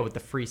just go with the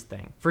free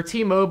thing. For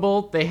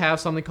T-Mobile, they have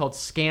something called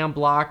Scam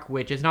Block,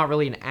 which is not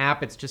really an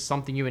app, it's just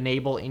something you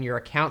enable in your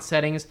account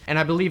settings. And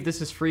I believe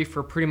this is free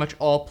for pretty much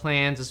all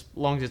plans as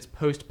long as it's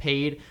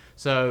post-paid.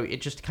 So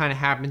it just kind of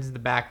happens in the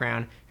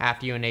background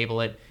after you enable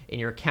it in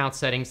your account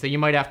settings. So you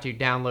might have to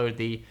download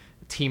the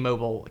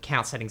T-Mobile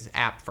account settings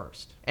app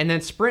first. And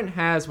then Sprint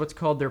has what's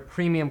called their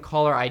Premium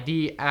Caller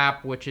ID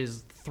app, which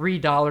is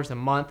 $3 a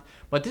month.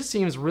 But this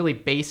seems really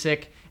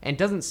basic and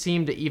doesn't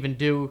seem to even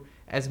do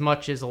as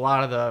much as a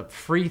lot of the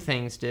free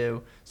things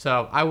do.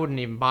 So I wouldn't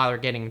even bother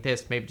getting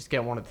this. Maybe just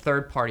get one of the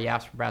third-party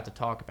apps we're about to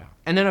talk about.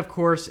 And then, of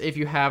course, if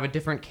you have a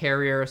different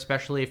carrier,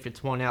 especially if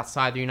it's one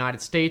outside the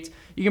United States,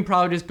 you can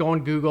probably just go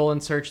on Google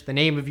and search the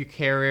name of your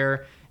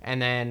carrier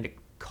and then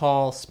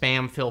call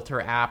spam filter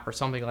app or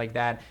something like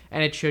that,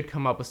 and it should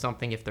come up with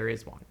something if there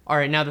is one. All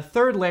right, now the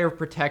third layer of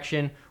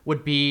protection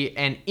would be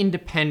an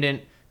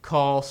independent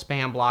call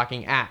spam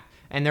blocking app.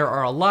 And there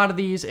are a lot of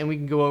these, and we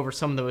can go over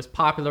some of the most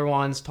popular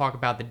ones, talk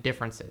about the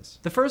differences.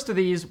 The first of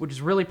these, which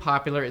is really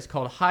popular, is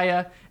called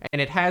Hiya, and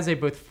it has a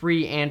both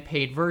free and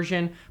paid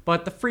version,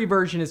 but the free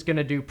version is going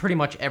to do pretty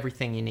much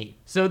everything you need.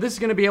 So this is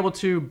going to be able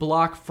to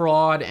block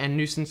fraud and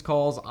nuisance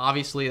calls.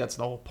 Obviously, that's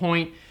the whole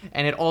point.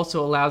 And it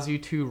also allows you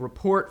to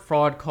report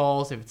fraud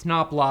calls if it's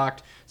not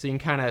blocked, so you can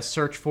kind of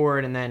search for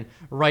it and then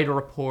write a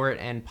report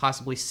and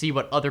possibly see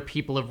what other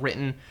people have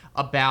written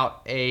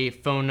about a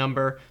phone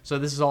number. So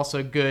this is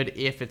also good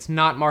if it's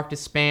not marked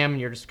as spam and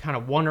you're just kind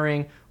of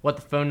wondering what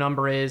the phone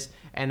number is,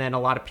 and then a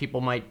lot of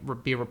people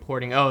might be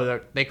reporting,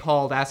 oh, they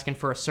called asking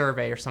for a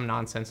survey or some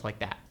nonsense like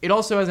that. It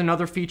also has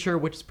another feature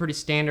which is pretty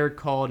standard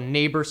called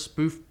neighbor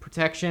spoof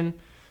protection.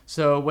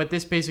 So what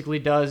this basically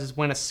does is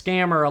when a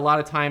scammer, a lot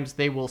of times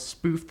they will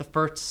spoof the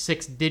first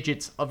 6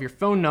 digits of your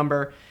phone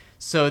number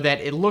so that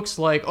it looks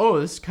like,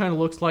 oh, this kind of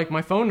looks like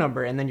my phone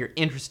number, and then you're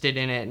interested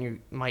in it and you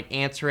might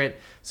answer it.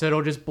 So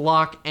it'll just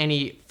block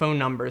any phone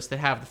numbers that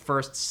have the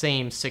first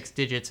same 6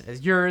 digits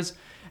as yours.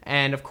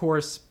 And of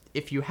course,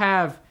 if you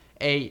have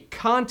a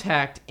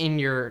contact in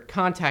your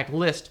contact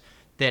list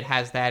that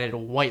has that,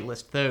 it'll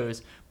whitelist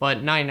those.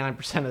 But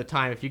 99% of the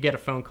time, if you get a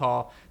phone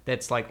call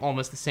that's like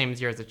almost the same as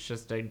yours, it's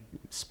just a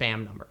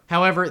spam number.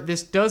 However,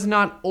 this does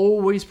not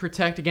always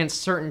protect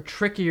against certain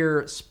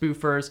trickier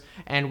spoofers,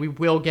 and we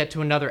will get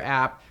to another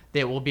app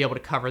that will be able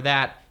to cover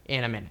that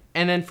in a minute.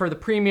 And then for the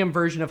premium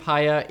version of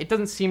Hiya, it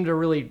doesn't seem to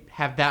really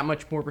have that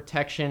much more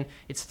protection.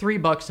 It's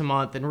 $3 a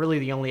month, and really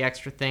the only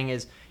extra thing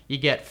is you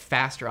get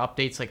faster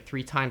updates like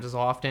 3 times as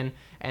often,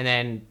 and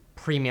then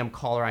premium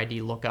caller ID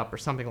lookup or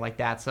something like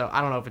that. So I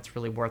don't know if it's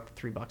really worth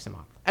the $3 a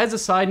month. As a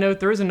side note,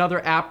 there is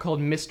another app called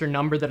Mr.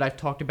 Number that I've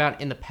talked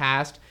about in the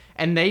past,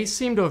 and they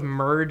seem to have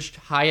merged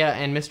Hiya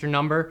and Mr.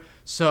 Number,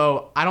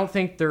 so I don't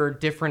think they're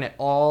different at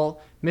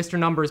all. Mr.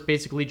 Number is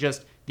basically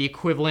just the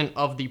equivalent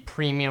of the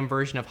premium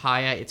version of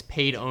Hiya. It's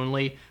paid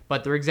only,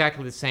 but they're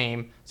exactly the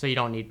same, so you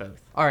don't need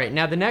both. All right,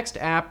 now the next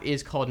app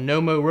is called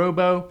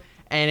NomoRobo,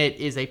 and it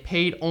is a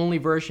paid only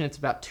version. It's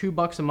about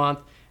 $2 a month.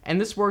 And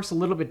this works a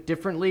little bit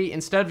differently.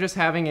 Instead of just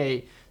having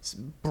a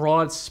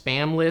broad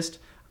spam list,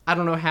 I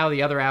don't know how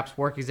the other apps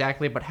work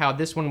exactly, but how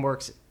this one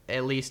works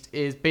at least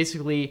is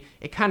basically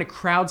it kind of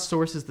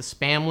crowdsources the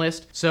spam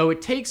list. So it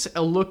takes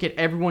a look at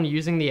everyone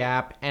using the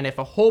app, and if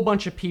a whole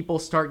bunch of people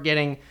start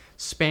getting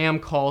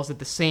spam calls at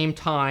the same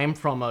time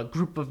from a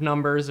group of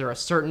numbers or a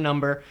certain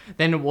number,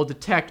 then it will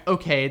detect,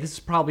 okay, this is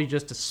probably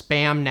just a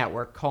spam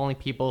network calling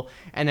people,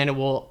 and then it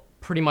will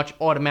pretty much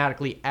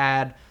automatically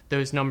add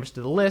those numbers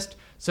to the list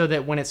so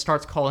that when it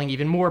starts calling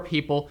even more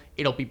people,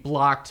 it'll be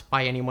blocked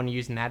by anyone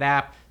using that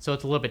app. So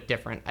it's a little bit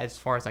different as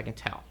far as I can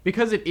tell.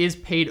 Because it is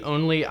paid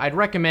only, I'd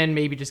recommend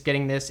maybe just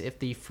getting this if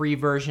the free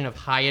version of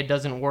Hiya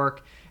doesn't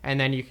work, and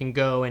then you can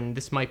go and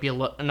this might be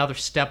another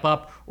step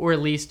up, or at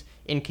least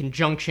in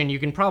conjunction, you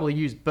can probably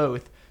use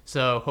both.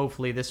 So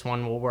hopefully this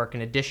one will work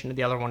in addition to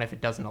the other one if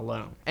it doesn't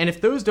alone. And if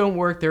those don't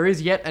work, there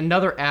is yet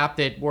another app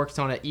that works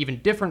on an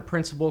even different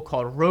principle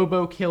called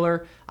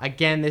RoboKiller.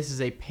 Again, this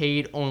is a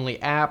paid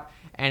only app,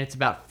 and it's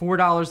about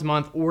 $4 a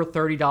month or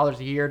 $30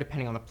 a year,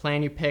 depending on the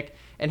plan you pick.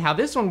 And how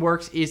this one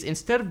works is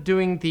instead of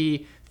doing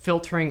the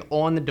filtering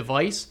on the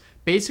device,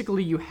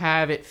 basically you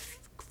have it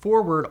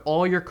forward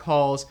all your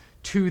calls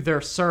to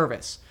their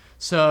service.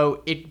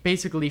 So it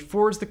basically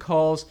forwards the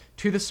calls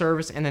to the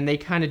service, and then they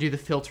kind of do the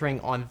filtering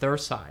on their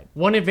side.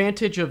 One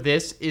advantage of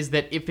this is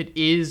that if it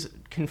is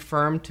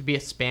confirmed to be a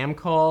spam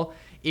call,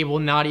 it will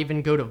not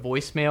even go to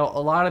voicemail. A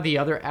lot of the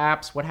other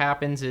apps, what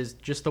happens is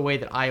just the way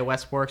that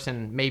iOS works,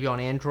 and maybe on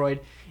Android,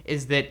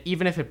 is that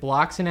even if it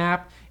blocks an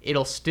app,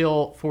 it'll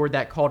still forward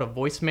that call to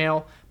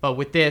voicemail. But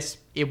with this,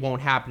 it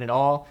won't happen at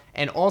all.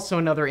 And also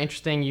another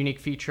interesting, unique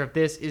feature of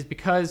this is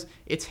because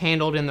it's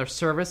handled in their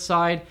service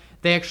side,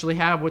 they actually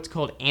have what's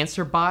called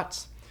answer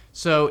bots.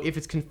 So if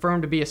it's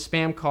confirmed to be a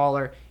spam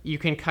caller, you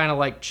can kind of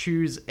like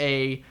choose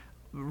a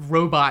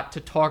robot to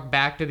talk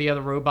back to the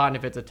other robot, and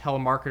if it's a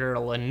telemarketer,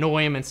 it'll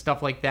annoy him and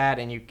stuff like that,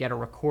 and you get a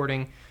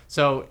recording.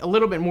 So a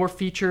little bit more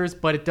features,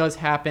 but it does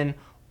happen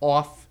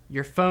off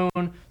your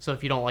phone. So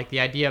if you don't like the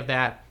idea of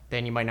that,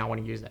 then you might not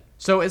want to use it.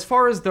 So as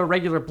far as the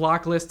regular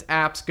block list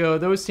apps go,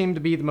 those seem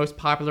to be the most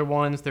popular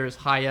ones. There's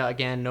Hiya,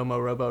 again,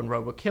 NomoRobo, and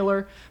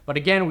RoboKiller. But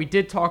again, we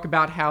did talk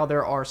about how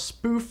there are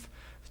spoof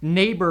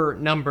neighbor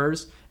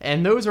numbers,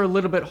 and those are a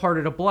little bit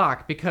harder to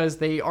block because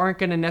they aren't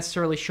going to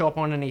necessarily show up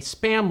on any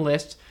spam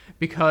list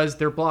because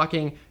they're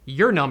blocking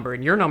your number,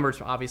 and your number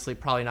is obviously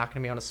probably not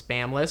going to be on a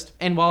spam list.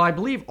 And while I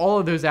believe all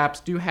of those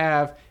apps do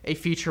have a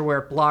feature where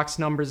it blocks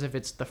numbers if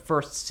it's the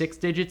first 6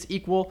 digits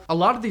equal, a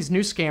lot of these new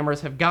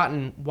scammers have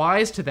gotten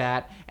wise to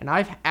that, and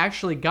I've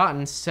actually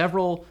gotten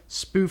several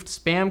spoofed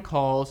spam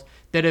calls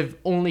that have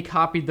only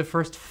copied the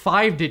first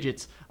 5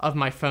 digits of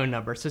my phone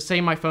number. So say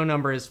my phone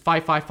number is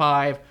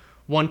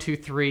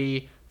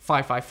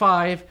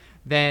 555-123-555,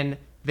 then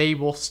they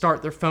will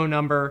start their phone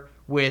number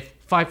with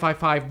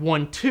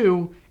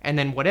 55512 and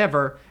then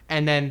whatever,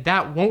 and then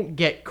that won't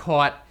get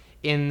caught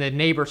in the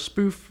neighbor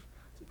spoof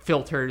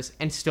filters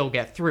and still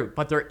get through.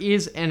 But there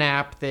is an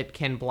app that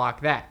can block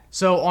that.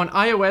 So on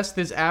iOS,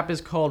 this app is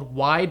called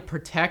Wide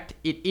Protect.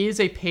 It is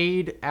a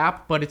paid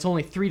app, but it's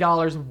only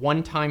 $3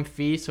 one-time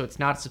fee, so it's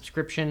not a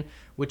subscription,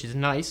 which is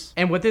nice.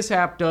 And what this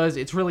app does,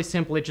 it's really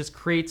simple. It just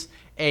creates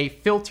a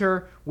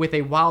filter with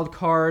a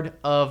wildcard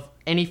of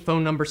any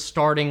phone number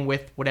starting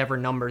with whatever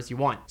numbers you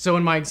want. So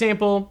in my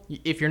example,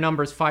 if your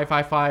number is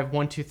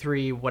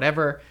 555-123,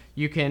 whatever,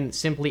 you can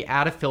simply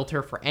add a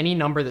filter for any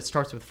number that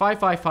starts with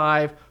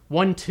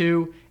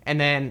 555-12, and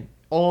then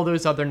all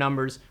those other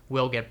numbers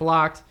will get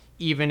blocked,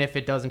 even if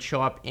it doesn't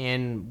show up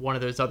in one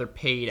of those other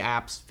paid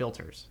apps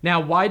filters. Now,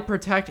 Wide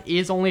Protect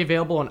is only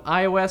available on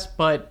iOS,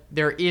 but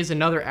there is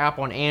another app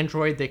on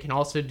Android that can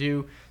also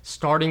do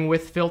starting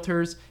with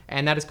filters,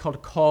 and that is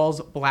called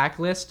Calls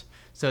Blacklist.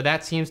 So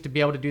that seems to be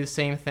able to do the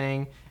same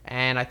thing,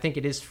 and I think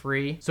it is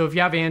free. So if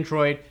you have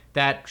Android,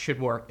 that should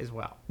work as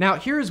well. Now,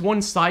 here's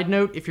one side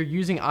note. If you're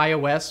using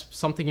iOS,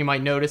 something you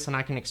might notice and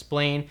I can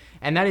explain,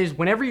 and that is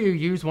whenever you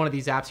use one of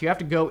these apps, you have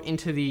to go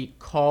into the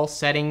call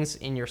settings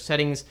in your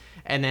settings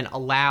and then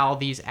allow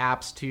these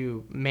apps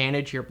to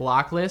manage your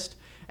block list.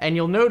 And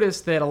you'll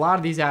notice that a lot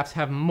of these apps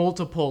have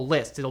multiple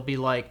lists. It'll be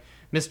like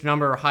Mr.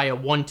 Number, Hiya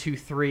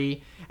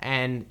 123,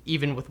 and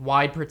even with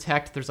Wide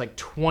Protect, there's like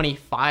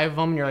 25 of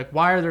them. And you're like,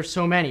 why are there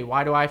so many?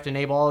 Why do I have to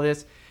enable all of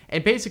this?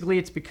 And basically,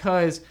 it's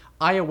because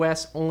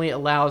iOS only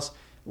allows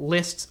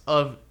lists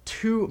of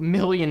 2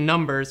 million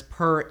numbers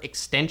per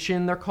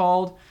extension, they're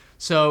called.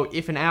 So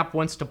if an app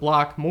wants to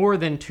block more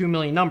than 2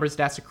 million numbers,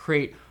 it has to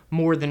create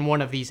more than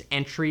one of these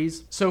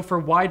entries. So for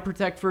Wide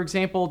Protect, for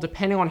example,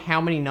 depending on how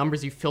many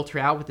numbers you filter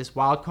out with this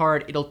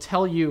wildcard, it'll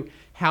tell you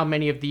how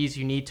many of these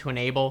you need to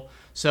enable.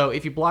 So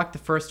if you block the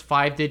first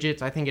 5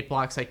 digits, I think it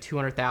blocks like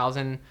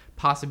 200,000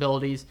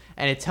 possibilities,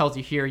 and it tells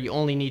you here you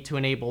only need to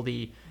enable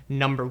the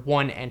number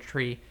 1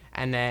 entry.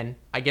 And then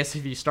I guess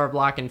if you start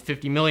blocking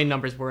 50 million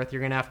numbers worth,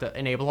 you're going to have to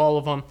enable all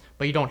of them,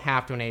 but you don't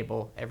have to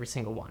enable every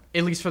single one.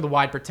 At least for the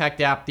Wide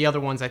Protect app. The other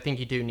ones, I think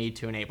you do need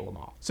to enable them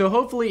all. So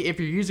hopefully if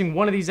you're using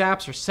one of these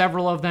apps or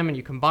several of them and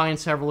you combine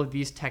several of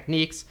these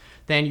techniques,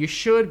 then you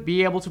should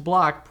be able to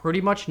block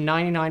pretty much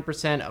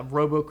 99% of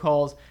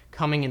robocalls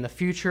coming in the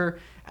future.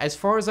 As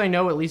far as I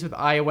know, at least with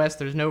iOS,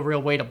 there's no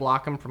real way to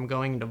block them from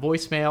going into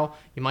voicemail.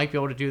 You might be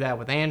able to do that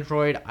with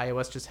Android.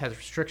 iOS just has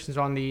restrictions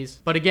on these.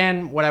 But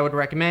again, what I would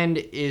recommend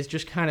is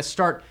just kind of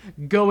start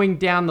going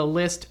down the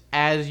list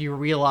as you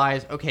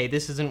realize, okay,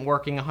 this isn't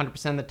working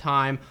 100% of the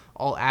time.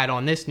 I'll add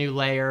on this new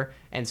layer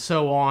and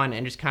so on,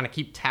 and just kind of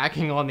keep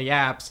tacking on the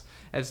apps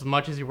as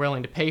much as you're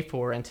willing to pay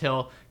for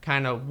until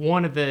kind of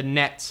one of the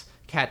nets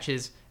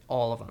catches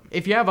all of them.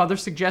 If you have other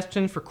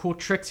suggestions for cool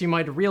tricks you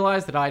might have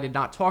realized that I did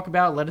not talk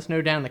about, let us know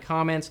down in the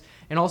comments,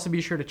 and also be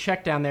sure to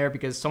check down there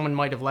because someone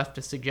might have left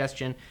a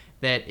suggestion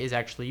that is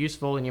actually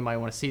useful and you might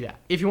want to see that.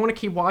 If you want to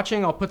keep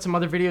watching, I'll put some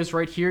other videos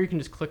right here. You can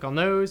just click on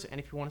those, and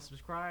if you want to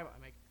subscribe,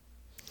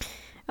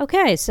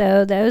 Okay,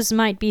 so those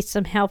might be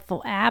some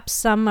helpful apps.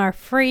 Some are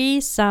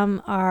free,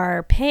 some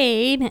are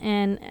paid,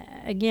 and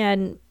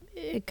again,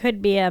 it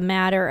could be a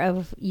matter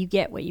of you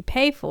get what you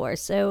pay for.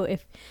 So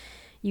if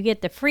you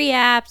get the free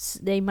apps,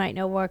 they might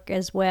not work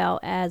as well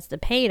as the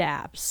paid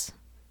apps.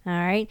 All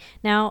right.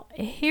 Now,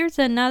 here's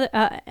another,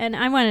 and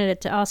I wanted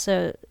to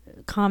also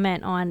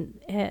comment on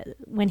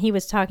when he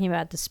was talking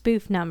about the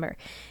spoof number.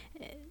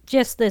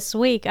 just this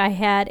week I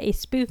had a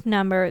spoof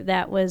number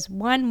that was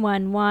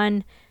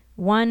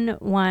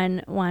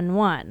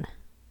 1111111.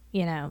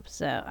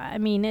 So I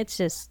mean, it's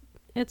just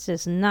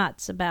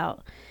nuts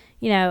about,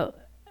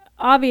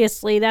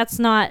 obviously that's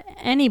not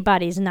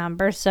anybody's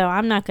number, so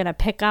I'm not going to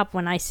pick up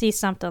when I see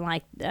something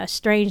like a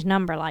strange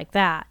number like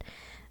that.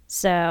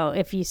 So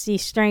if you see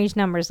strange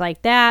numbers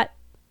like that,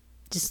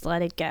 just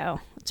let it go.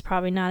 It's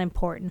probably not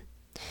important.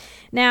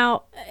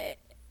 Now,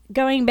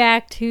 going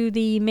back to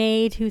the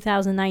May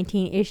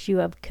 2019 issue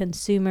of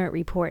Consumer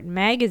Report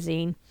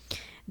magazine,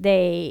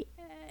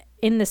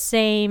 in the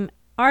same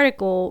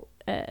article,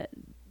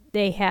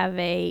 they have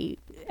a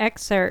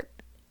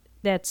excerpt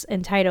that's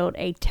entitled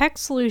 "A Tech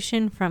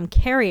Solution from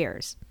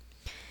Carriers."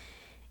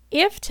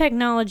 If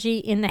technology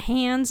in the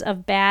hands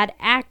of bad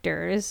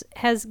actors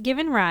has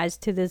given rise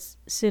to this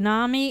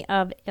tsunami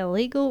of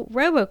illegal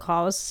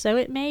robocalls, so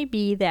it may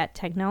be that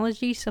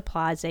technology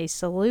supplies a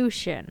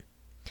solution.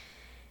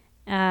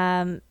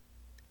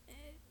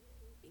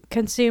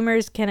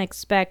 Consumers can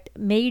expect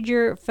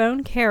major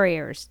phone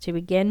carriers to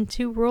begin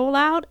to roll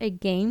out a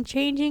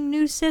game-changing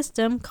new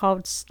system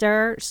called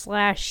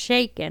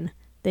Stir/Shaken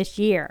this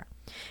year.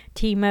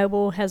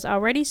 T-Mobile has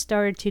already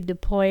started to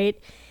deploy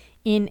it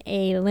in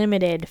a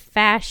limited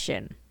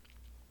fashion.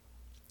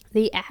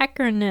 The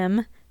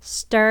acronym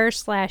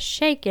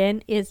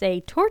Stir/Shaken is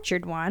a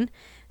tortured one.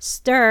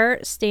 Stir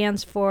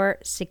stands for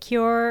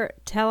Secure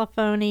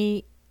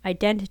Telephony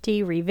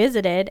Identity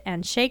Revisited,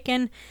 and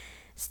Shaken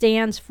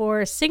stands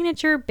for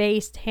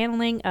Signature-Based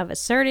Handling of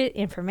Asserted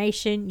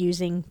Information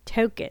Using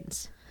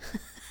Tokens.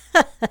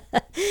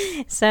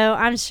 So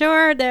I'm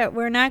sure that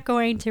we're not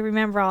going to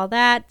remember all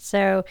that.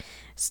 So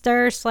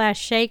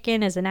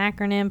Stir/Shaken is an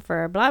acronym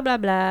for blah, blah,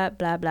 blah,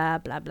 blah, blah,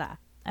 blah, blah.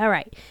 All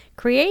right.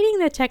 Creating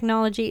the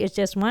technology is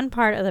just one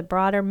part of the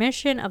broader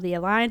mission of the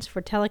Alliance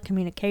for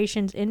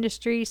Telecommunications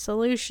Industry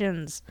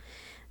Solutions.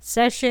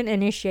 Session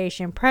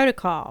Initiation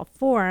Protocol,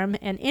 Forum,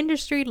 and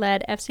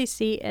industry-led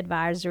FCC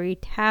Advisory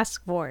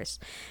Task Force.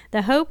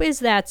 The hope is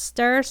that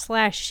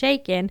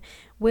Stir/Shaken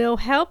will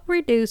help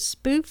reduce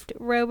spoofed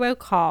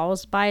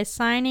robocalls by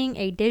assigning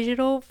a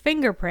digital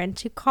fingerprint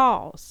to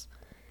calls.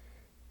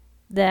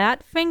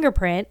 That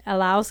fingerprint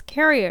allows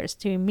carriers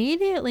to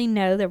immediately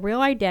know the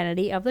real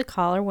identity of the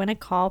caller when a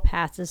call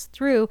passes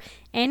through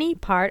any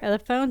part of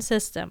the phone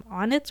system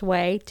on its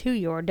way to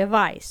your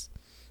device.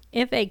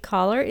 If a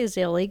caller is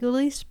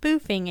illegally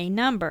spoofing a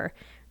number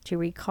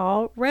to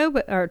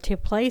to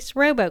place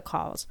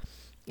robocalls,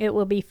 it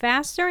will be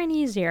faster and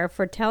easier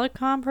for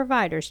telecom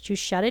providers to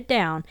shut it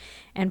down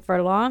and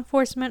for law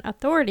enforcement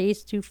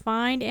authorities to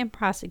find and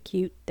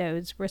prosecute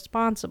those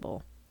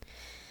responsible.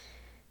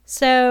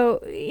 So,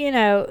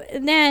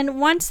 then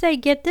once they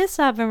get this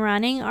up and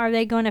running, are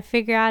they going to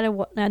figure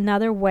out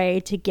another way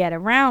to get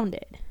around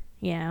it?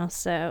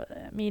 So,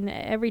 I mean,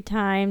 every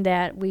time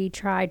that we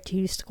try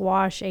to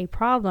squash a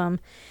problem,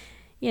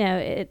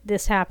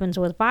 this happens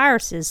with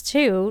viruses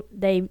too.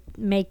 They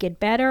make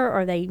it better,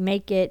 or they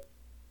make it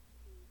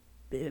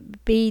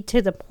be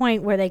to the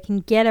point where they can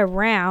get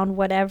around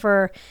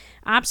whatever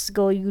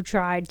obstacle you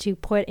tried to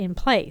put in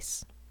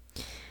place.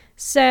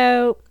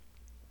 So,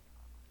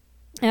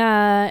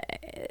 they're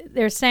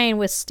saying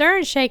with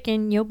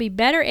Stir/Shaken, you'll be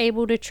better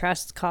able to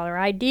trust caller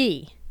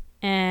ID,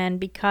 and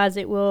because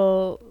it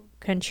will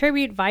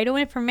contribute vital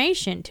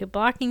information to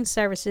blocking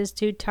services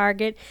to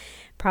target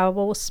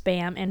probable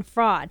spam and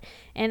fraud.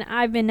 And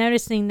I've been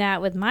noticing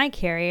that with my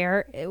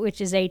carrier, which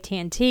is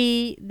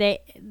AT&T.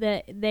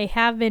 They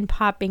have been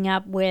popping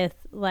up with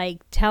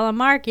like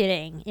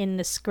telemarketing in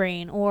the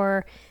screen,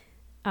 or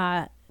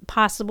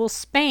possible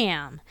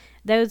spam.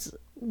 Those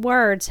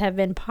words have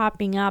been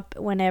popping up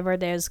whenever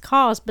there's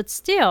calls, but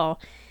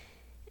still,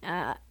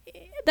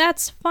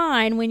 that's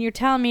fine when you're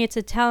telling me it's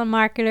a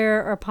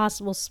telemarketer or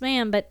possible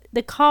spam, but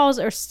the calls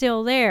are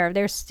still there.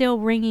 They're still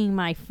ringing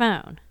my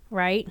phone,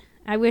 right?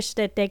 I wish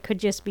that they could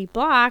just be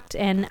blocked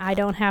and I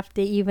don't have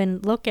to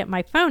even look at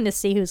my phone to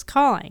see who's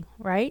calling,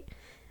 right?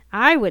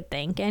 I would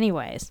think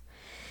anyways.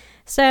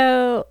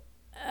 So,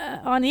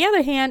 on the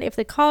other hand, if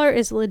the caller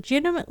is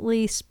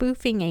legitimately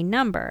spoofing a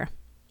number,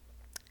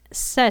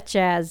 such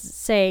as,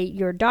 say,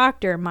 your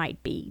doctor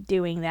might be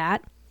doing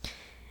that,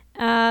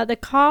 the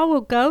call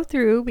will go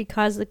through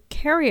because the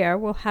carrier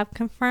will have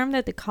confirmed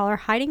that the caller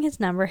hiding his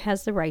number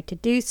has the right to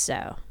do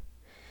so.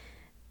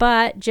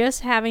 But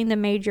just having the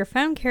major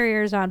phone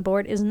carriers on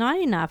board is not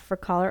enough for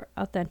caller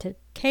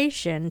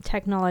authentication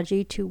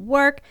technology to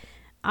work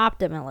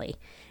optimally.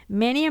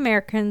 Many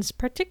Americans,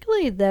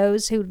 particularly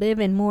those who live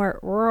in more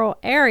rural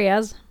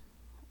areas,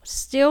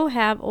 still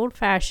have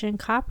old-fashioned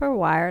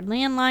copper-wired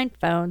landline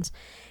phones,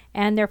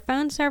 and their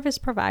phone service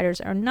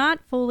providers are not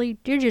fully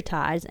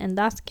digitized and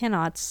thus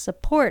cannot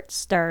support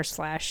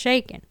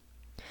Stir/Shaken.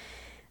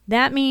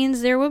 That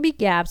means there will be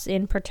gaps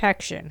in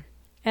protection.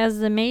 As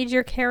the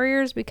major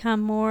carriers become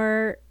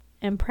more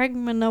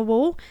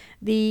impregnable,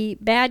 the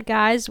bad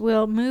guys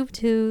will move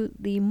to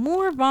the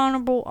more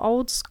vulnerable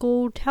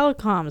old-school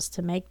telecoms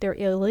to make their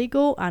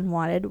illegal,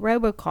 unwanted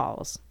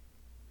robocalls.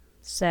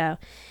 So,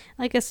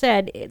 like I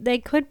said, they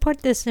could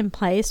put this in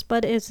place,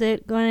 but is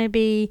it going to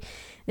be,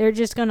 they're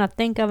just going to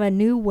think of a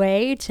new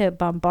way to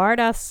bombard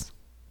us,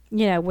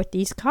 with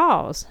these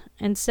calls.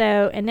 And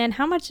then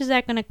how much is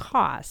that going to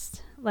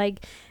cost?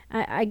 Like,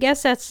 I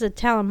guess that's the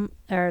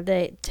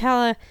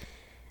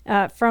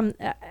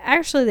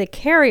actually the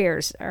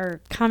carriers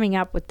are coming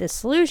up with this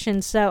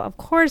solution. So, of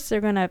course,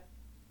 they're going to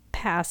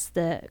pass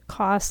the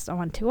cost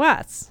on to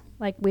us.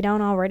 Like, we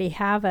don't already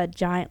have a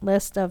giant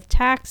list of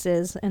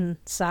taxes and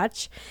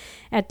such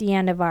at the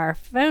end of our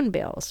phone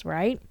bills,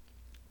 right?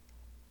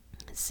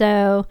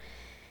 So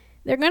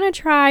they're going to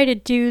try to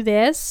do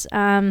this.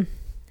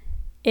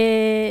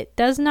 It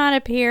does not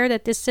appear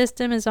that this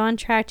system is on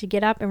track to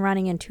get up and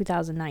running in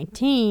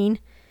 2019.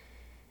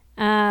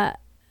 But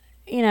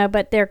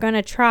they're going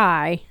to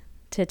try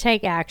to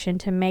take action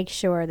to make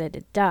sure that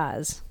it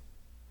does.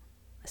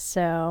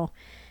 So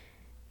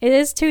it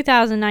is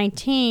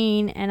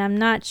 2019, and I'm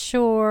not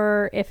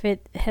sure if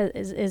it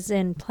is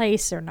in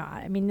place or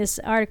not. I mean, this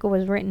article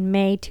was written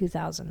May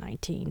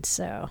 2019,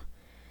 so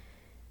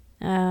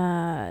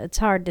it's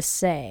hard to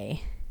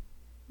say.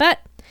 But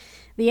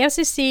the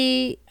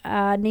FCC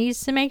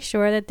needs to make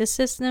sure that this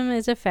system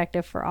is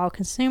effective for all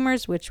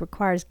consumers, which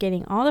requires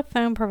getting all the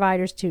phone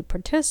providers to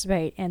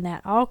participate, and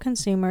that all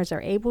consumers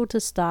are able to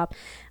stop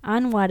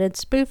unwanted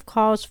spoof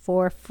calls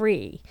for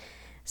free.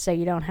 So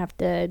you don't have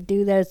to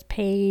do those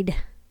paid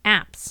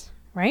apps,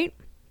 right?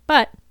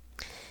 But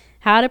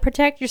how to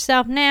protect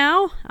yourself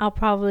now, I'll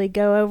probably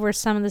go over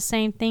some of the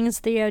same things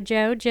Theo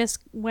Joe just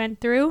went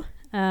through.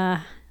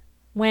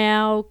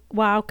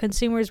 While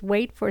consumers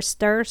wait for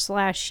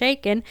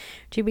Stir/Shaken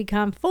to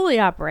become fully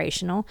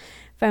operational,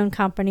 phone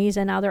companies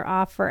and others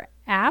offer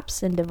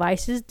apps and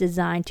devices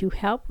designed to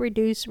help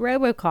reduce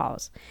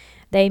robocalls.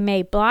 They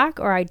may block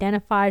or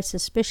identify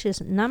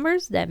suspicious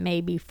numbers that may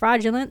be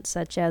fraudulent,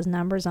 such as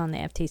numbers on the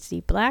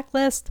FTC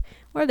blacklist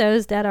or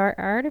those that are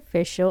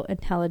artificial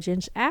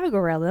intelligence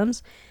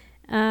algorithms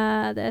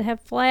that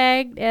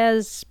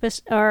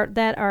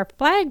are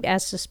flagged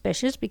as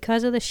suspicious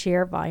because of the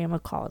sheer volume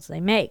of calls they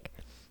make.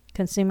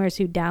 Consumers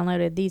who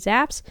downloaded these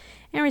apps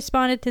and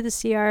responded to the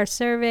CR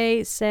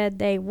survey said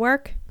they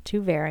work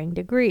to varying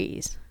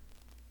degrees.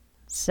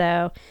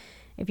 So,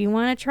 if you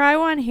want to try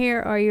one,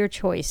 here are your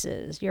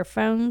choices. Your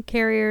phone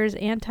carrier's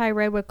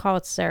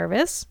anti-robocall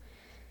service,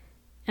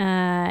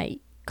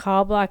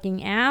 call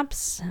blocking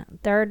apps,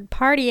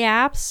 third-party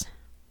apps.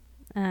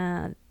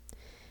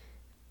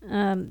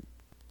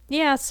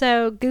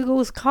 So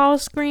Google's Call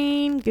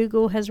Screen.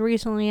 Google has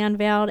recently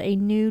unveiled a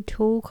new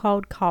tool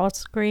called Call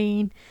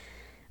Screen.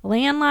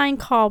 Landline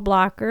call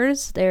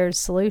blockers. There's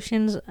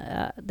solutions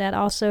that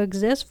also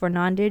exist for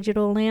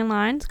non-digital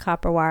landlines,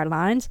 copper wire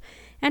lines,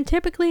 and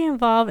typically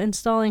involve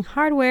installing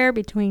hardware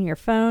between your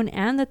phone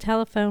and the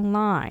telephone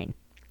line.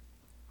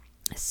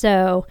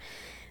 So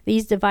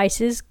these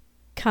devices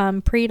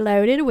come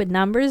preloaded with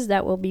numbers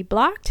that will be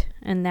blocked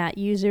and that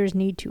users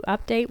need to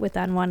update with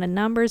unwanted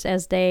numbers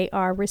as they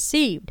are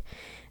received.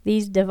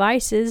 These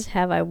devices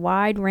have a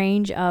wide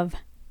range of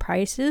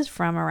prices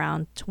from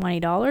around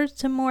 $20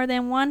 to more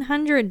than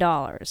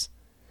 $100.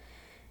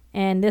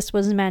 And this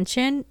was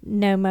mentioned.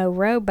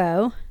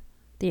 Nomorobo,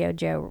 Theo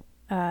Joe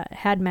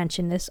had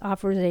mentioned this,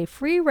 offers a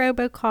free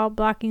robocall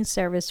blocking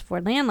service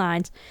for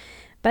landlines,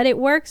 but it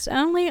works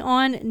only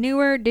on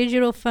newer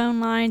digital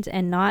phone lines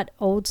and not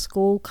old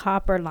school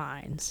copper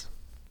lines.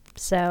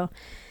 So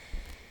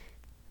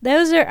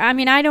those are,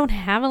 I don't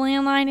have a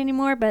landline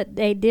anymore, but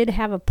they did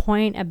have a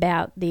point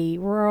about the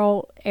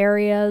rural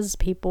areas.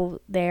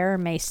 People there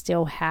may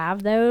still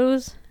have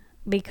those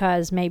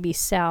because maybe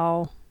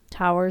cell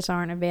towers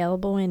aren't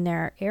available in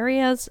their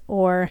areas,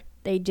 or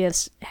they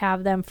just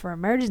have them for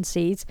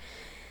emergencies.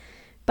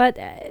 But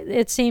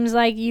it seems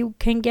like you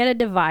can get a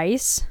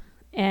device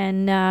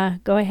and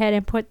go ahead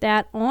and put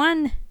that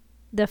on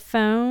the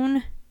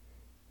phone,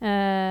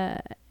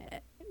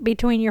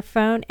 between your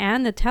phone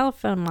and the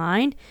telephone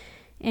line.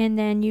 And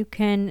then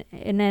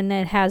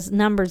it has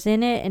numbers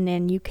in it, and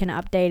then you can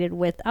update it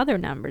with other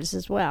numbers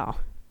as well.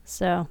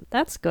 So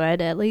that's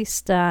good. At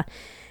least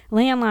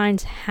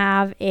landlines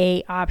have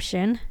a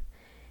option.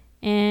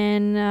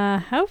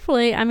 And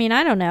hopefully, I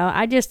don't know.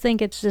 I just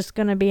think it's just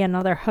going to be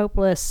another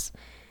hopeless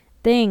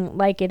thing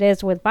like it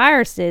is with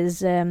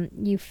viruses.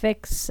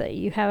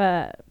 You have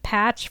a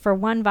patch for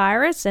one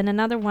virus and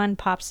another one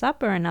pops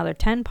up, or another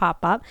 10 pop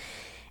up.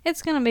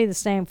 It's going to be the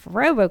same for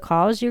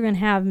robocalls. You're going to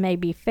have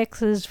maybe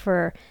fixes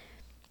for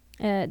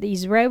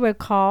these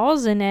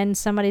robocalls, and then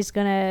somebody's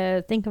going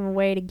to think of a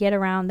way to get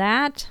around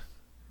that.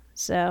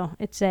 So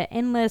it's an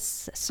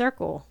endless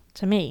circle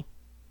to me,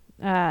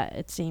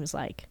 it seems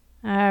like.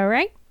 All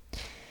right.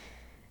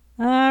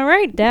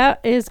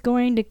 That is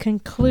going to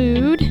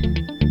conclude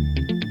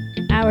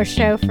our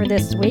show for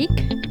this week.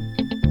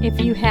 If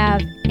you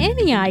have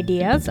any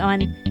ideas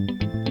on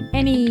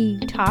any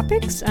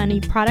topics,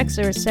 any products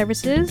or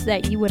services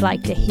that you would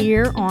like to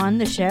hear on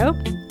the show,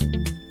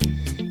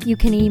 you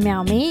can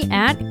email me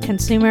at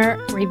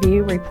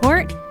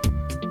consumerreviewreport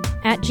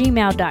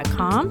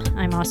gmail.com.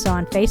 I'm also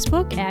on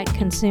Facebook at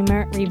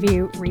Consumer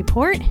Review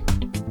Report.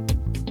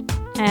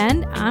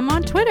 And I'm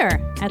on Twitter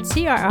at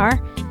CRR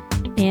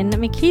in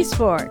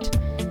McKeesport.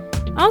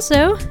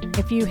 Also,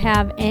 if you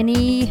have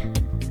any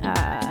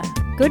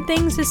good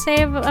things to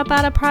say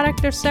about a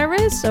product or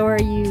service, or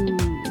you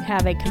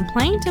have a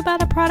complaint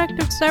about a product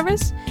or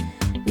service,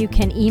 you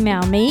can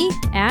email me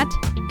at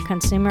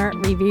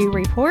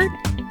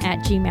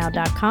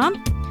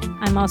consumerreviewreport@gmail.com.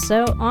 I'm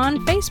also on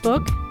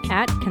Facebook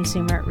at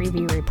Consumer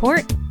Review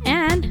Report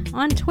and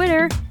on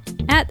Twitter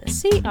at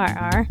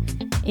CRR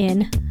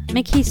in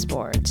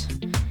McKeesport.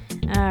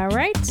 All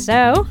right,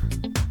 so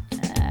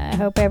I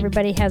hope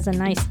everybody has a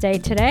nice day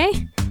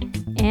today.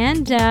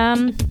 And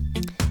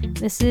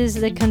this is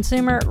the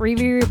Consumer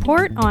Review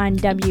Report on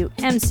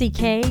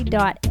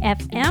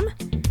WMCK.FM.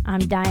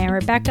 I'm Diane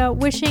Rebecca,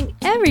 wishing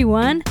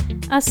everyone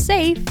a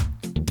safe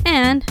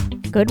and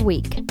good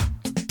week.